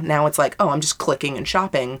now. Now it's like, oh, I'm just clicking and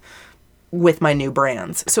shopping with my new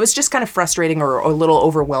brands. So it's just kind of frustrating or a little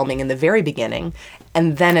overwhelming in the very beginning.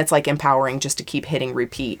 And then it's like empowering just to keep hitting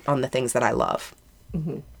repeat on the things that I love.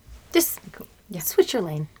 Just switch your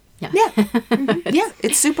lane. Yeah. Yeah.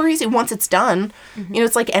 It's super easy once it's done. You know,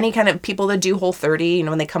 it's like any kind of people that do Whole30, you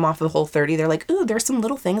know, when they come off of Whole30, they're like, ooh, there's some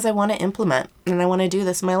little things I want to implement and I want to do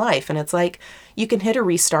this in my life. And it's like, you can hit a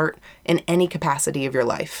restart in any capacity of your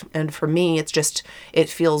life. And for me, it's just, it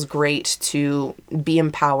feels great to be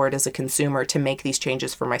empowered as a consumer to make these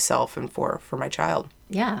changes for myself and for my child.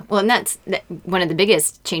 Yeah. Well, and that's one of the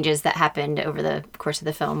biggest changes that happened over the course of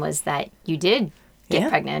the film was that you did get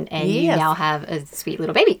pregnant and you now have a sweet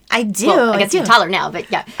little baby. I do. Well, I guess you're a toddler now, but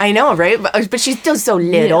yeah. I know, right? But she's still so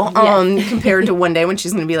little compared to one day when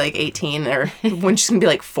she's going to be like 18 or when she's going to be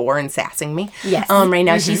like 4 and sassing me. Yes. Right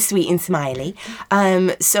now she's sweet and smiley.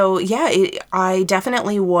 So yeah, I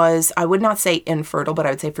definitely was, I would not say infertile, but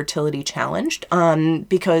I would say fertility challenged,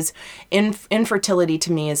 because infertility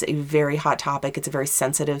to me is a very hot topic. It's a very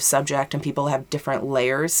sensitive subject and people have different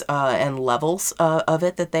layers and levels of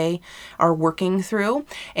it that they are working through.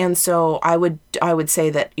 And so I would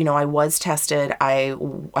say that, you know, I was tested. I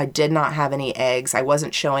did not have any eggs. I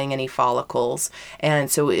wasn't showing any follicles.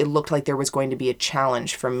 And so it looked like there was going to be a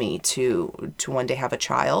challenge for me to one day have a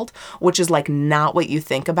child, which is like not what you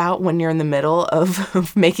think about when you're in the middle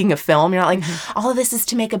of making a film. You're not like, all of this is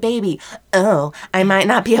to make a baby. Oh, I might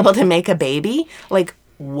not be able to make a baby. Like,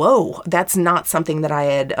 whoa, that's not something that I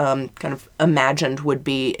had kind of imagined would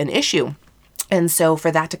be an issue. And so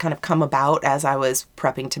for that to kind of come about as I was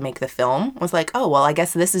prepping to make the film was like, oh, well, I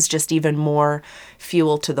guess this is just even more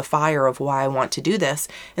fuel to the fire of why I want to do this.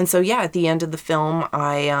 And so, yeah, at the end of the film,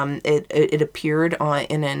 it appeared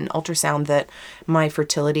in an ultrasound that my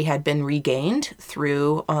fertility had been regained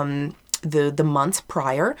through the months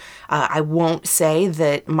prior. I won't say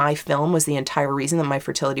that my film was the entire reason that my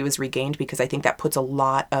fertility was regained, because I think that puts a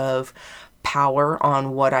lot of power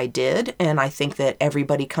on what I did, and I think that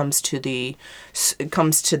everybody comes to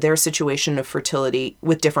their situation of fertility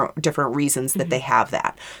with different reasons that they have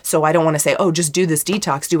that. So I don't want to say, oh, just do this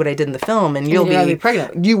detox, do what I did in the film, and you'll be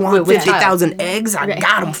pregnant. You want 50,000 eggs? I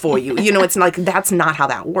got them for you. You know, it's like that's not how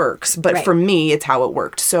that works. But for me, it's how it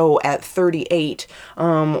worked. So at 38,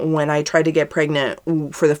 when I tried to get pregnant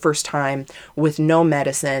for the first time with no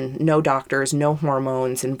medicine, no doctors, no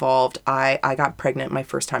hormones involved, I got pregnant my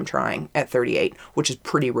first time trying at 38, which is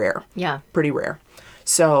pretty rare. Yeah. Pretty rare.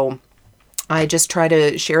 So I just try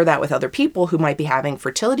to share that with other people who might be having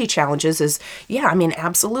fertility challenges is, yeah, I mean,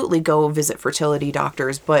 absolutely go visit fertility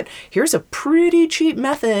doctors, but here's a pretty cheap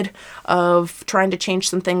method of trying to change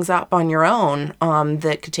some things up on your own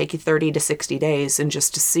that could take you 30 to 60 days and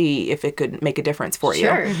just to see if it could make a difference for you.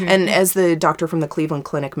 And as the doctor from the Cleveland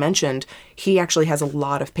Clinic mentioned, he actually has a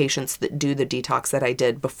lot of patients that do the detox that I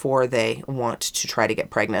did before they want to try to get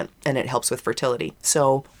pregnant, and it helps with fertility.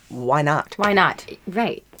 So why not? Why not?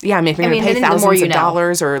 Right. Yeah, I mean, if you're going to pay thousands of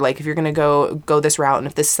dollars, or like if you're going to go this route, and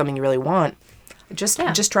if this is something you really want, just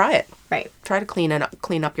try it. Right. Try to clean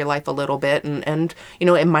up your life a little bit, and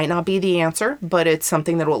it might not be the answer, but it's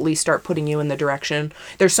something that will at least start putting you in the direction.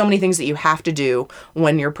 There's so many things that you have to do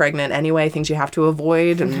when you're pregnant anyway, things you have to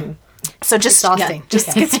avoid, and so just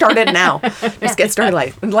get started now. Just get started.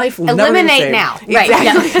 Life will eliminate now. Right.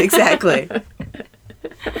 Exactly. Exactly.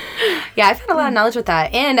 Yeah, I've had a lot of knowledge with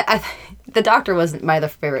that, and the doctor was my other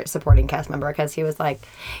favorite supporting cast member because he was like,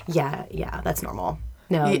 yeah, that's normal.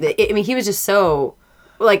 No, I mean, he was just so,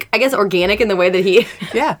 like, I guess organic in the way that he...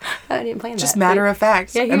 Yeah. I didn't plan that. Just matter of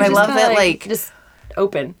fact. Yeah, and I love that, like... Just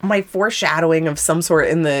open. My foreshadowing of some sort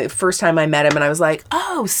in the first time I met him, and I was like,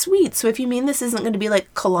 oh, sweet. So if you mean this isn't going to be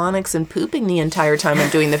like colonics and pooping the entire time I'm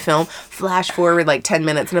doing the film, flash forward like 10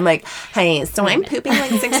 minutes, and I'm like, hey, so I'm pooping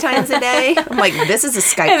like 6 times a day? I'm like, this is a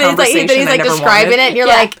Skype conversation he's like describing it, and you're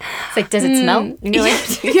like... It's like, does it smell? And you're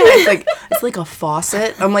like, yeah, it's like a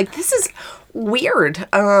faucet. I'm like, this is weird.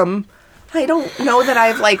 I don't know that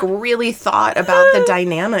I've like really thought about the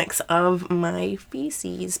dynamics of my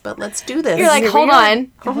feces, but let's do this. You're like, hold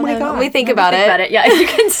on. Oh my God. Let me think about it. Yeah, you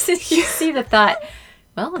can see the thought.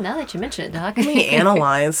 Well, now that you mention it, Doc. Let me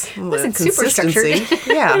analyze the consistency.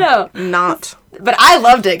 Yeah, not. But I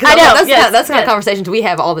loved it. I know. That's the kind of conversations we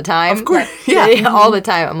have all the time. Of course. Yeah, all the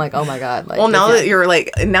time. I'm like, oh my God. Like, well, now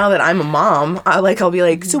that I'm a mom, I'll be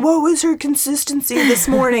like, so what was her consistency this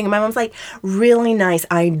morning? And my mom's like, really nice,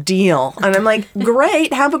 ideal. And I'm like,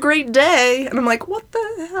 great, have a great day. And I'm like, what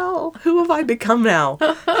the hell? Who have I become now?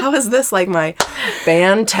 How is this like my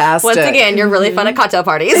fantastic? Once again, you're really fun at cocktail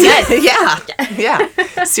parties. Yeah.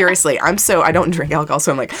 Seriously, I don't drink alcohol,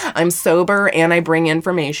 so I'm sober and I bring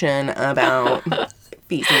information about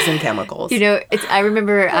feces and chemicals. I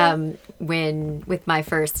remember when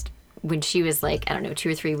she was like, I don't know, 2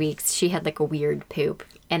 or 3 weeks, she had like a weird poop.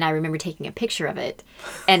 And I remember taking a picture of it.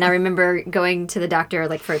 And I remember going to the doctor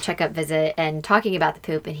like for a checkup visit and talking about the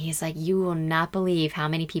poop. And he's like, you will not believe how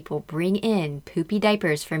many people bring in poopy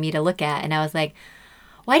diapers for me to look at. And I was like,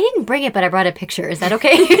 well, I didn't bring it, but I brought a picture. Is that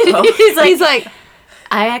okay? He's like,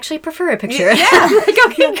 I actually prefer a picture. Yeah. I'm like,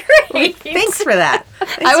 okay, great. Thanks for that.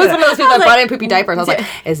 I was one of those people that brought in poopy diapers. I was like,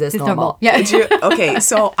 is this normal? Yeah. Okay,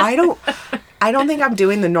 so I don't think I'm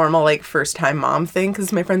doing the normal, like, first-time mom thing,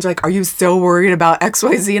 because my friends are like, are you so worried about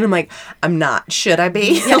XYZ? And I'm like, I'm not. Should I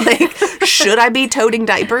be? Like, should I be toting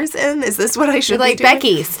diapers in? Is this what I should be doing?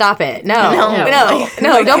 Becky, stop it. No,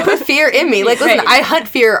 don't put fear in me. Like, listen, I hunt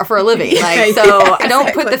fear for a living. Like, so I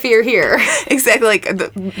don't put the fear here. Exactly. Like,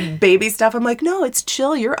 the baby stuff, I'm like, no, it's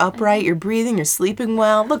chill. You're upright. You're breathing. You're sleeping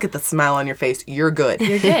well. Look at the smile on your face. You're good.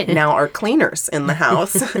 You're good. Now our cleaners in the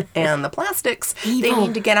house and the plastics, they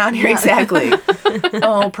need to get out here. Exactly.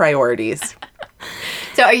 Oh, priorities.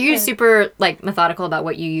 So are you super, like, methodical about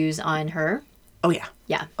what you use on her? Oh, yeah.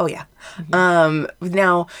 Yeah. Oh, yeah.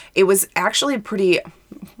 Now, it was actually pretty...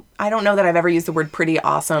 I don't know that I've ever used the word pretty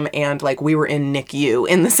awesome and like we were in NICU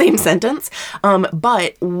in the same sentence.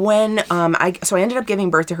 But when I ended up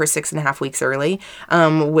giving birth to her 6.5 weeks early,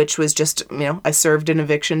 which was just, I served an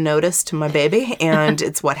eviction notice to my baby and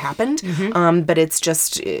it's what happened. But it's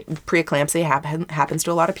just preeclampsia happens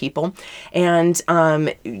to a lot of people. And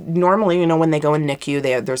normally, when they go in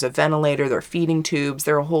NICU, there's a ventilator, there are feeding tubes,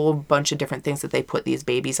 there are a whole bunch of different things that they put these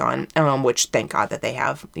babies on, which thank God that they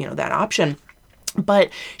have, that option. But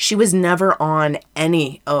she was never on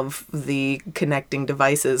any of the connecting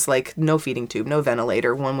devices, like no feeding tube, no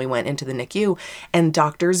ventilator when we went into the NICU. And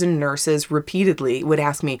doctors and nurses repeatedly would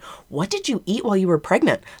ask me, what did you eat while you were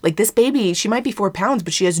pregnant? Like this baby, she might be 4 pounds,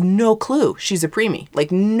 but she has no clue she's a preemie.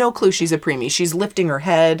 Like no clue she's a preemie. She's lifting her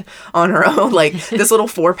head on her own. Like this little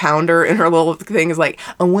 4-pounder in her little thing is like,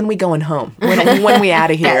 oh, when we going home? When we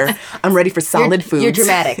out of here? Yes. I'm ready for solid foods. You're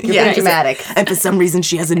dramatic. You're dramatic. And for some reason,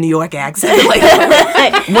 she has a New York accent. Like,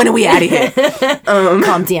 when are we out of here?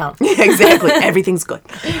 Calm down. Yeah, exactly. Everything's good.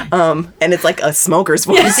 And it's like a smoker's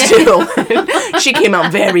voice, too. She came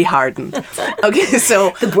out very hardened. Okay,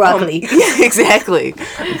 so... The broccoli. Yeah, exactly.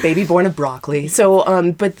 Baby born of broccoli.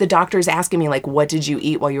 So, but the doctor's asking me, like, what did you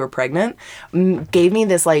eat while you were pregnant? Gave me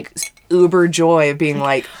this, like... uber joy of being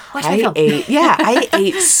like, I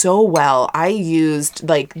ate so well. I used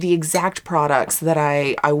like the exact products that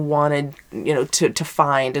I wanted, to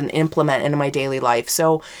find and implement into my daily life.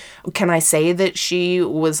 So can I say that she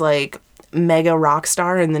was like mega rock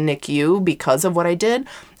star in the NICU because of what I did?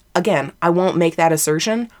 Again, I won't make that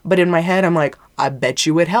assertion, but in my head, I'm like, I bet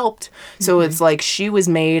you it helped. So it's like she was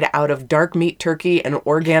made out of dark meat turkey and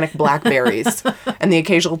organic blackberries and the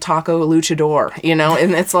occasional taco luchador,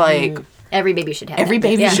 and it's like, Every baby should have Every that.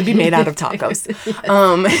 baby should be made out of tacos.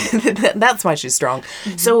 That's why she's strong.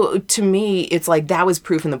 So to me, it's like that was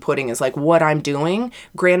proof in the pudding is like what I'm doing.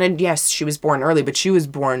 Granted, yes, she was born early, but she was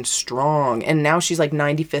born strong. And now she's like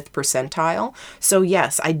 95th percentile. So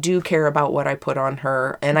yes, I do care about what I put on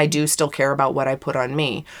her, and I do still care about what I put on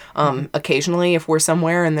me. Occasionally, if we're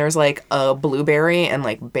somewhere and there's like a blueberry, and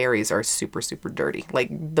like berries are super, super dirty. Like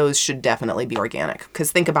those should definitely be organic.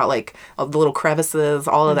 Because think about like the little crevices,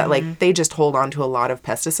 all of that. Like they just hold on to a lot of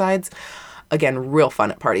pesticides. Again, real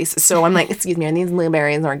fun at parties. So I'm like, excuse me, are these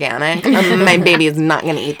blueberries organic? My baby is not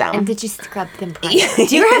going to eat them. And did you scrub them? Do you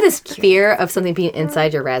ever have this fear of something being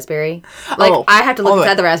inside your raspberry? Like, I have to look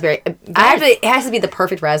inside the raspberry. It has to be the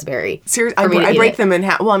perfect raspberry. Seriously, I break them in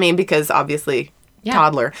half. Well, I mean, because obviously...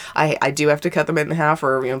 toddler, I do have to cut them in half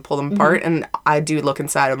or pull them apart, and I do look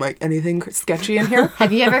inside. I'm like, anything sketchy in here?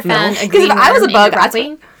 Have you ever found a green worm I was a bug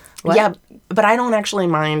broccoli? Yeah, but I don't actually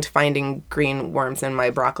mind finding green worms in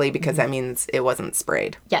my broccoli because that means it wasn't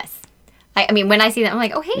sprayed. Yes. I mean, when I see that, I'm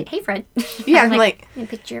like, oh, hey, Fred. Yeah, I'm like, I'm going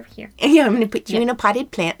to put you over here. Yeah, I'm going to put you in a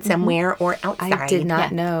potted plant somewhere or outside. I did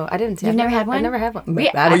not know. I didn't see You've never had one? I've never had one. You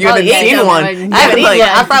haven't seen one. I haven't eaten one.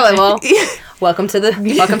 I probably will. Welcome to the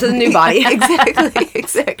new body.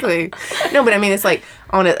 Exactly. No, but I mean, it's like,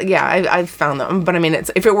 I've found them. But I mean,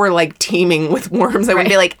 if it were like teeming with worms, I would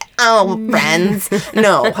be like, oh, friends.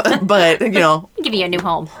 No, but, Give you a new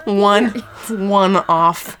home. one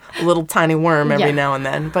off little tiny worm every now and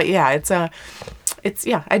then. But yeah,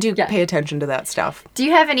 I do pay attention to that stuff. Do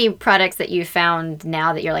you have any products that you found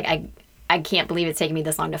now that you're like, I can't believe it's taken me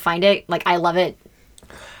this long to find it? Like, I love it.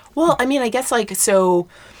 Well, I mean, I guess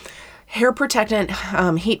hair protectant,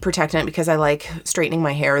 heat protectant, because I like straightening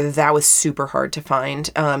my hair. That was super hard to find.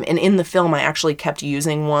 And in the film, I actually kept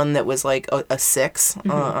using one that was like a 6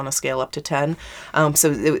 on a scale up to 10.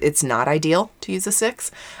 So it's not ideal to use a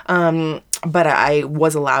 6. But I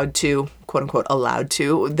was allowed to, quote unquote,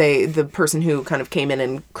 the person who kind of came in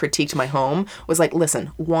and critiqued my home was like,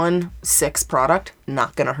 listen, 1-6 product,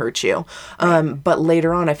 not going to hurt you. But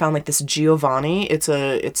later on, I found like this Giovanni. It's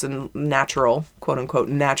a natural, quote unquote,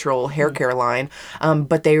 natural hair care line.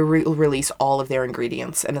 But they release all of their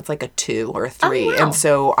ingredients, and it's like a 2 or a 3. Oh, wow. And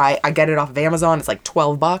so I get it off of Amazon. It's like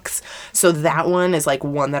 $12. So that one is like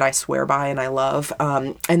one that I swear by and I love.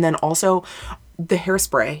 And then also, the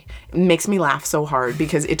hairspray makes me laugh so hard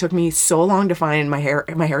because it took me so long to find my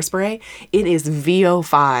hairspray. It is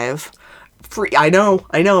VO5 free. I know.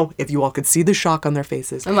 If you all could see the shock on their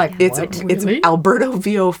faces. I'm like, it's Really? Alberto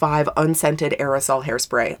VO5 unscented aerosol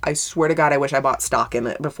hairspray. I swear to God, I wish I bought stock in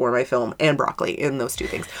it before my film, and broccoli, in those two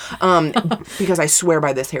things. Because I swear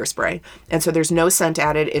by this hairspray. And so there's no scent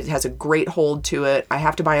added. It has a great hold to it. I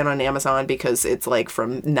have to buy it on Amazon because it's like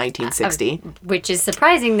from 1960. Which is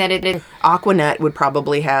surprising that it Aquanet would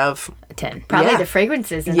probably have 10. probably the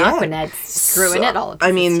fragrances in Aquanet's screwing it all.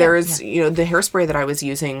 I mean, there's, the hairspray that I was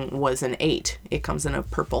using was an 8. It comes in a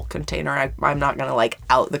purple container. I'm not going to like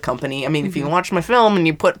out the company. I mean, if you watch my film and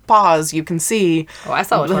you put pause, you can see. Oh, I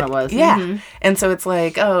saw which one it was. Yeah. And so it's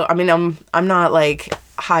like, I'm not like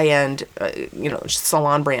high-end,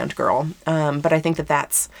 salon brand girl. But I think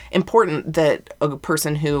that's important that a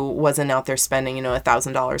person who wasn't out there spending,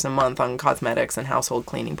 $1,000 a month on cosmetics and household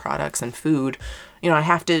cleaning products and food, I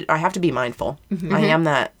have to be mindful. I am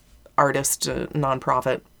that artist,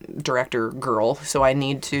 nonprofit director girl, so I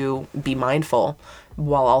need to be mindful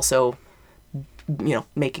while also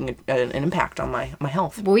making an impact on my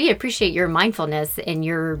health. Well, we appreciate your mindfulness and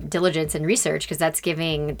your diligence and research, because that's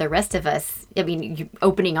giving the rest of us,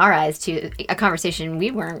 opening our eyes to a conversation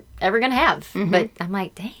we weren't ever going to have. But I'm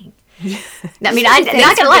like, dang. I mean, I'm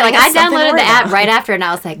not gonna lie. Like, I downloaded the app right after, and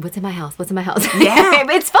I was like, "What's in my house? What's in my house?" Yeah,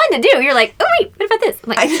 it's fun to do. You're like, "Oh wait, what about this?" I'm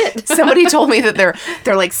like, "Shit." Somebody told me that their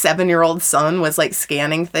like 7-year-old son was like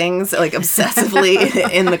scanning things like obsessively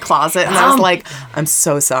in the closet, and I was like, "I'm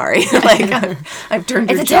so sorry. Like, I've turned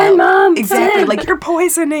your child, Mom. Exactly. Like, you're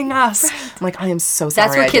poisoning us." I'm like, "I am so sorry."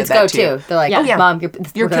 That's where kids go too. They're like, "Mom,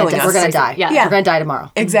 you're killing us. We're gonna die. Yeah, we're gonna die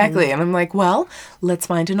tomorrow." Exactly. And I'm like, "Well, let's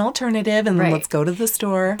find an alternative, and then let's go to the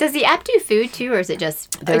store." Does the app do food too, or is it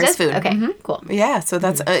just there is food? Okay, cool. Yeah, so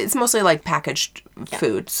that's it's mostly like packaged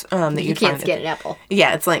foods that you can't get an apple.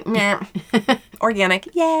 Yeah, it's like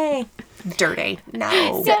organic, yay. Dirty.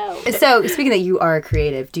 No. So speaking that you are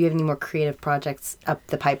creative, do you have any more creative projects up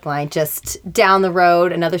the pipeline just down the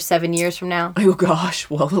road another 7 years from now? Oh gosh,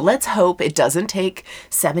 well, let's hope it doesn't take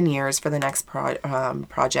 7 years for the next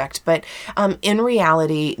project. But in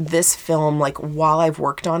reality, this film, like while I've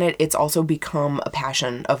worked on it, it's also become a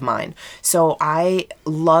passion of mine. So I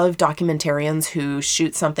love documentarians who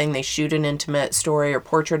shoot something, they shoot an intimate story or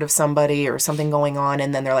portrait of somebody or something going on,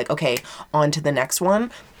 and then they're like, okay, on to the next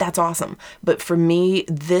one. That's awesome. But for me,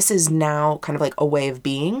 this is now kind of like a way of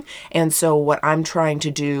being. And so what I'm trying to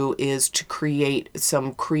do is to create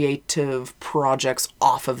some creative projects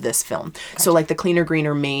off of this film. Gotcha. So like the Cleaner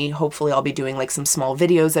Greener Me, hopefully I'll be doing like some small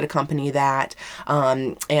videos that accompany that,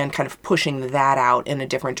 and kind of pushing that out in a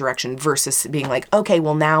different direction versus being like, okay,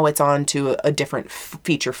 well now it's on to a different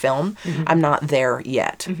feature film. Mm-hmm. I'm not there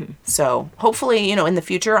yet. Mm-hmm. So hopefully, in the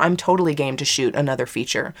future, I'm totally game to shoot another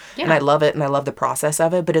feature. Yeah. And I love it and I love the process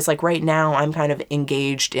of it. But it's like right now I'm kind of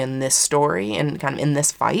engaged in this story and kind of in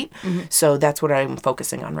this fight. Mm-hmm. So that's what I'm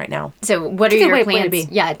focusing on right now. So what are your plans?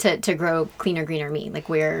 Yeah, to grow Cleaner Greener Me? Like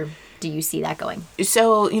where do you see that going?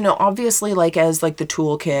 So, obviously like as like the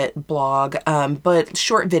toolkit blog, but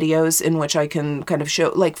short videos in which I can kind of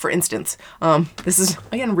show, like for instance, this is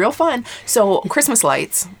again real fun. So Christmas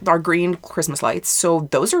lights, our green Christmas lights. So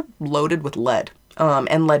those are loaded with lead,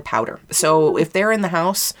 and lead powder. So if they're in the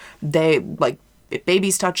house, they like, if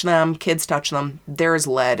babies touch them, kids touch them, there's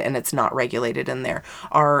lead and it's not regulated in there.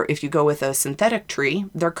 Or if you go with a synthetic tree,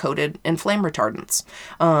 they're coated in flame retardants.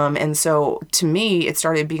 And so to me, it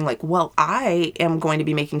started being like, well, I am going to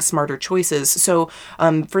be making smarter choices. So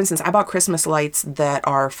for instance, I bought Christmas lights that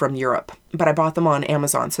are from Europe, but I bought them on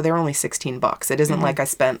Amazon. So they were only $16. It isn't like I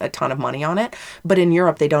spent a ton of money on it. But in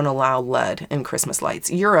Europe, they don't allow lead in Christmas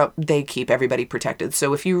lights. Europe, they keep everybody protected.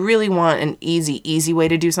 So if you really want an easy way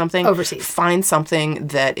to do something, overseas, find something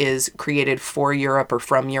that is created for Europe or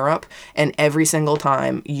from Europe, and every single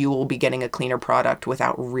time you will be getting a cleaner product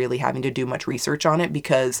without really having to do much research on it,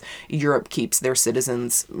 because Europe keeps their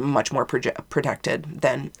citizens much more protected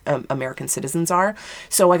than American citizens are.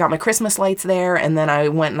 So I got my Christmas lights there, and then I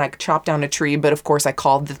went and I chopped down a tree, but of course I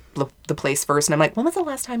called the place first, and I'm like, when was the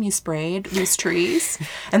last time you sprayed these trees?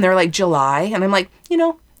 And they're like, July. And I'm like,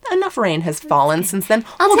 enough rain has fallen since then.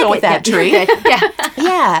 We'll go with that tree.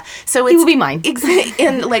 Yeah. So it will be mine.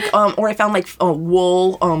 And like, or I found like a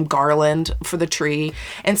wool garland for the tree.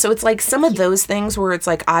 And so it's like some of those things where it's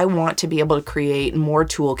like, I want to be able to create more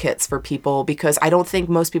toolkits for people, because I don't think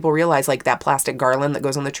most people realize like that plastic garland that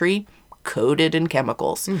goes on the tree, coated in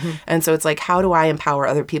chemicals. Mm-hmm. And so it's like, how do I empower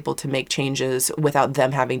other people to make changes without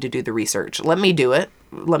them having to do the research? Let me do it.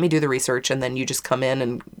 Let me do the research, and then you just come in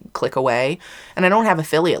and click away. And I don't have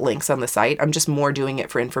affiliate links on the site. I'm just more doing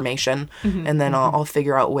it for information. Mm-hmm. And then I'll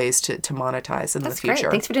figure out ways to monetize in the future.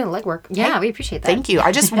 Great. Thanks for doing the legwork. Yeah, we appreciate that. Thank you.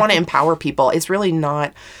 I just want to empower people. It's really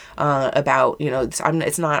not about,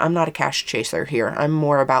 I'm not a cash chaser here. I'm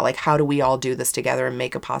more about like, how do we all do this together and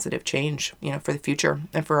make a positive change, for the future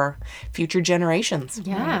and for our future generations.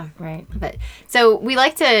 Yeah, right. But so we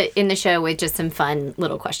like to end the show with just some fun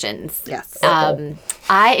little questions. Yes.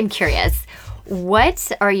 I am curious,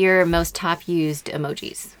 what are your most top used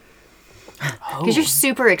emojis? Because you're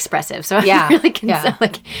super expressive, so I'm really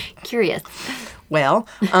curious. Well,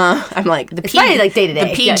 I'm like the day to day.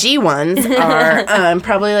 The PG ones are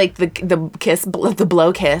probably like the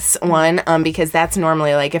blow kiss one, because that's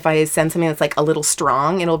normally like if I send something that's like a little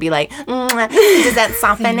strong, it'll be like, does that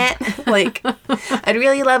soften it? Like, I'd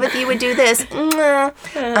really love if you would do this.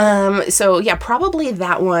 So yeah, probably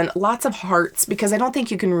that one. Lots of hearts, because I don't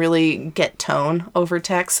think you can really get tone over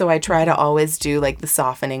text, so I try to always do like the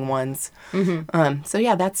softening ones. Mm-hmm. So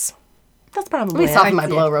yeah, that's probably Let me soften my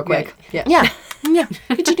blow real quick. Yeah.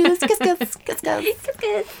 Could you do this? Kiss, kiss, kiss, kiss.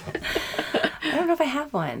 Kiss. I don't know if I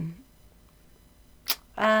have one.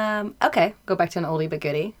 Okay. Go back to an oldie but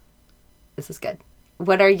goodie. This is good.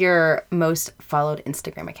 What are your most followed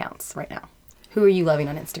Instagram accounts right now? Who are you loving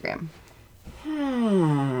on Instagram?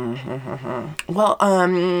 Well,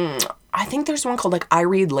 I think there's one called like I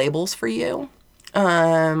Read Labels for You.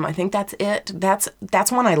 I think that's it.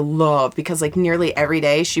 That's one I love, because like nearly every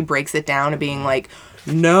day she breaks it down to being like,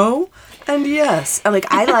 no and yes.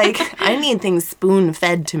 I need things spoon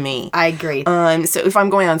fed to me. I agree. So if I'm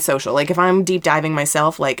going on social, like if I'm deep diving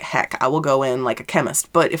myself, like heck, I will go in like a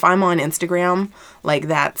chemist. But if I'm on Instagram, Like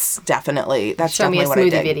that's definitely what I did. Show me a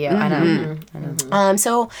smoothie video. I know.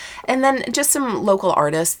 So, and then just some local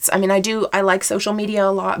artists. I mean, I like social media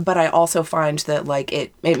a lot, but I also find that like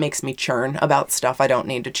it makes me churn about stuff I don't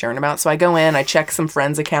need to churn about. So I go in, I check some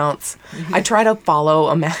friends' accounts. I try to follow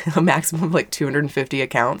a maximum of like 250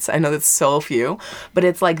 accounts. I know that's so few, but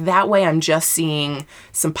it's like that way I'm just seeing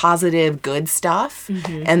some positive, good stuff.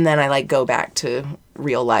 And then I like go back to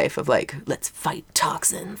real life of like, let's fight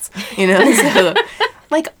toxins, so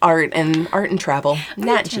like art and travel.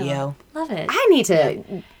 Nat Geo. Love it. I need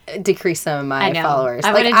to decrease some of my followers.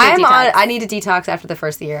 I need to detox after the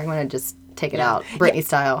first year. I'm going to just take it out, Britney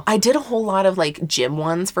style. I did a whole lot of like gym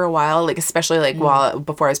ones for a while, like especially like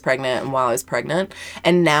before I was pregnant and while I was pregnant.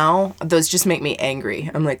 And now those just make me angry.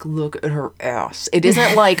 I'm like, look at her ass. It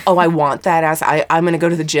isn't like, oh, I want that ass. I'm going to go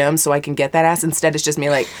to the gym so I can get that ass. Instead, it's just me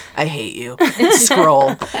like, I hate you. Scroll.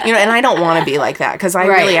 And I don't want to be like that because I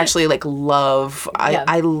really actually like love,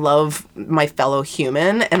 I love my fellow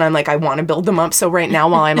human and I'm like, I want to build them up. So right now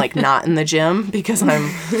while I'm like not in the gym because I'm,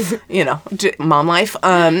 mom life,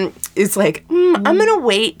 it's like, I'm going to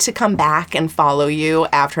wait to come back and follow you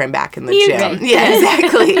after I'm back in the gym. Yeah,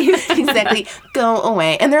 exactly. Exactly. Go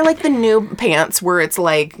away. And they're like the new pants where it's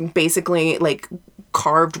like basically like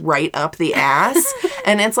carved right up the ass.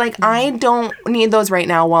 And it's like, I don't need those right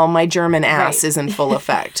now while my German ass is in full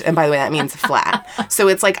effect. And by the way, that means flat. So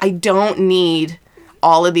it's like, I don't need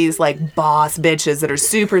all of these like boss bitches that are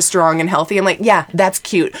super strong and healthy. I'm like, yeah, that's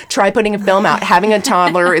cute. Try putting a film out. Having a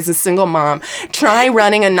toddler as a single mom. Try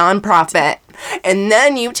running a nonprofit. And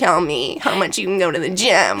then you tell me how much you can go to the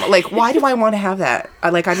gym. Like, why do I want to have that?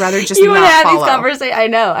 I'd rather just you not have follow. These conversations. I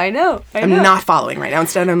know. I'm not following right now.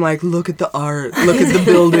 Instead, I'm like, look at the art. Look at the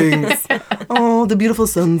buildings. Oh, the beautiful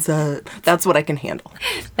sunset. That's what I can handle.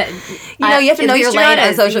 You have to know your lane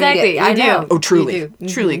on social media. I do. Oh, truly.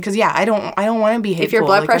 Truly. Because, I don't want to be hateful. If your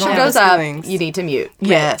blood pressure goes up, you need to mute.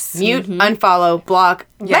 Yes. Mute, unfollow, block.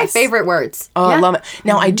 Yes. My favorite words. Oh, I love it.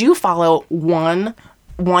 Now, I do follow one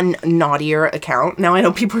naughtier account. Now I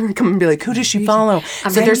know people are going to come and be like, who does she follow?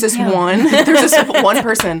 So there's this one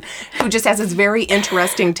person who just has this very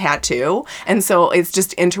interesting tattoo. And so it's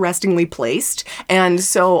just interestingly placed. And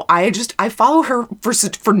so I follow her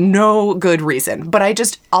for no good reason. But I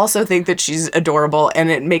just also think that she's adorable.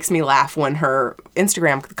 And it makes me laugh when her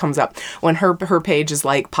Instagram comes up. When her page is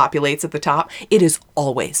like populates at the top. It is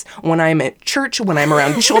always when I'm at church, when I'm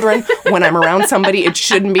around children, when I'm around somebody, it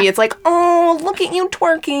shouldn't be. It's like, oh, look at you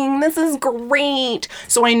twerking. This is great.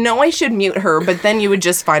 So I know I should mute her, but then you would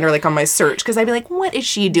just find her like on my search because I'd be like, what is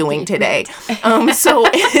she doing today? So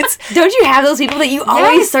it's... Don't you have those people that you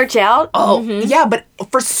always search out? Oh, yeah, but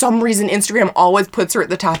for some reason, Instagram always puts her at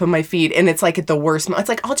the top of my feed, and it's like at the worst. It's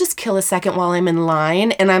like, I'll just kill a second while I'm in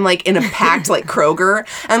line, and I'm like in a packed like Kroger.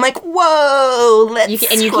 I'm like, whoa, let's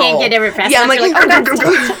scroll. And you can't get ever fast enough. I'm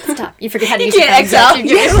like, stop. You forget how to use your Excel.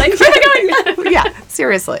 You're like, yeah,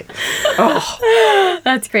 seriously. Oh.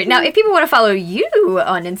 That's great. Now, if people want to follow you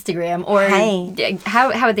on Instagram, or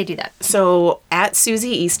how would they do that? So, at Susie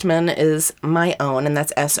Eastman is my own, and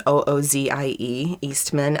that's SOOZIE,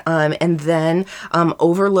 Eastman. And then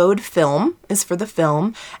Overload Film is for the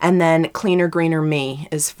film, and then Cleaner Greener Me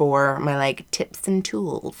is for my like tips and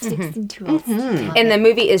tools. Tips and tools. And the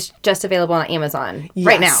movie is just available on Amazon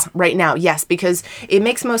right now. Right now, yes, because it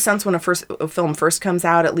makes most sense when a film first comes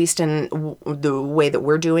out, at least in the way that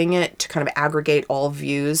we're doing it, to kind of aggregate all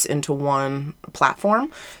views into one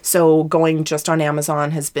platform. So going just on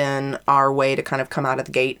Amazon has been our way to kind of come out of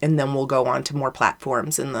the gate, and then we'll go on to more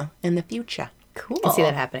platforms in the future. Cool. I see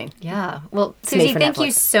that happening. Yeah. Well, Susie, thank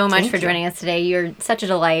you so much for joining us today. You're such a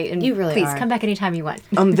delight. And you really please come back anytime you want.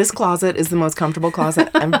 This closet is the most comfortable closet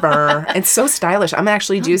ever. It's so stylish. I'm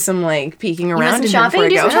actually do some like peeking around in here before I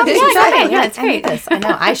go. Yeah, it's great. I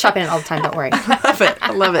know. I shop in it all the time. Don't worry.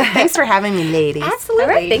 I love it. Thanks for having me, ladies. Absolutely. All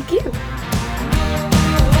right, thank you.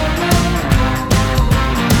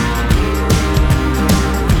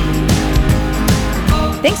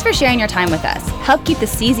 Thanks for sharing your time with us. Help keep the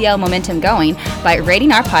CZL momentum going by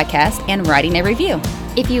rating our podcast and writing a review.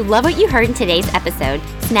 If you love what you heard in today's episode,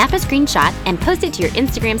 snap a screenshot and post it to your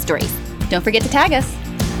Instagram stories. Don't forget to tag us.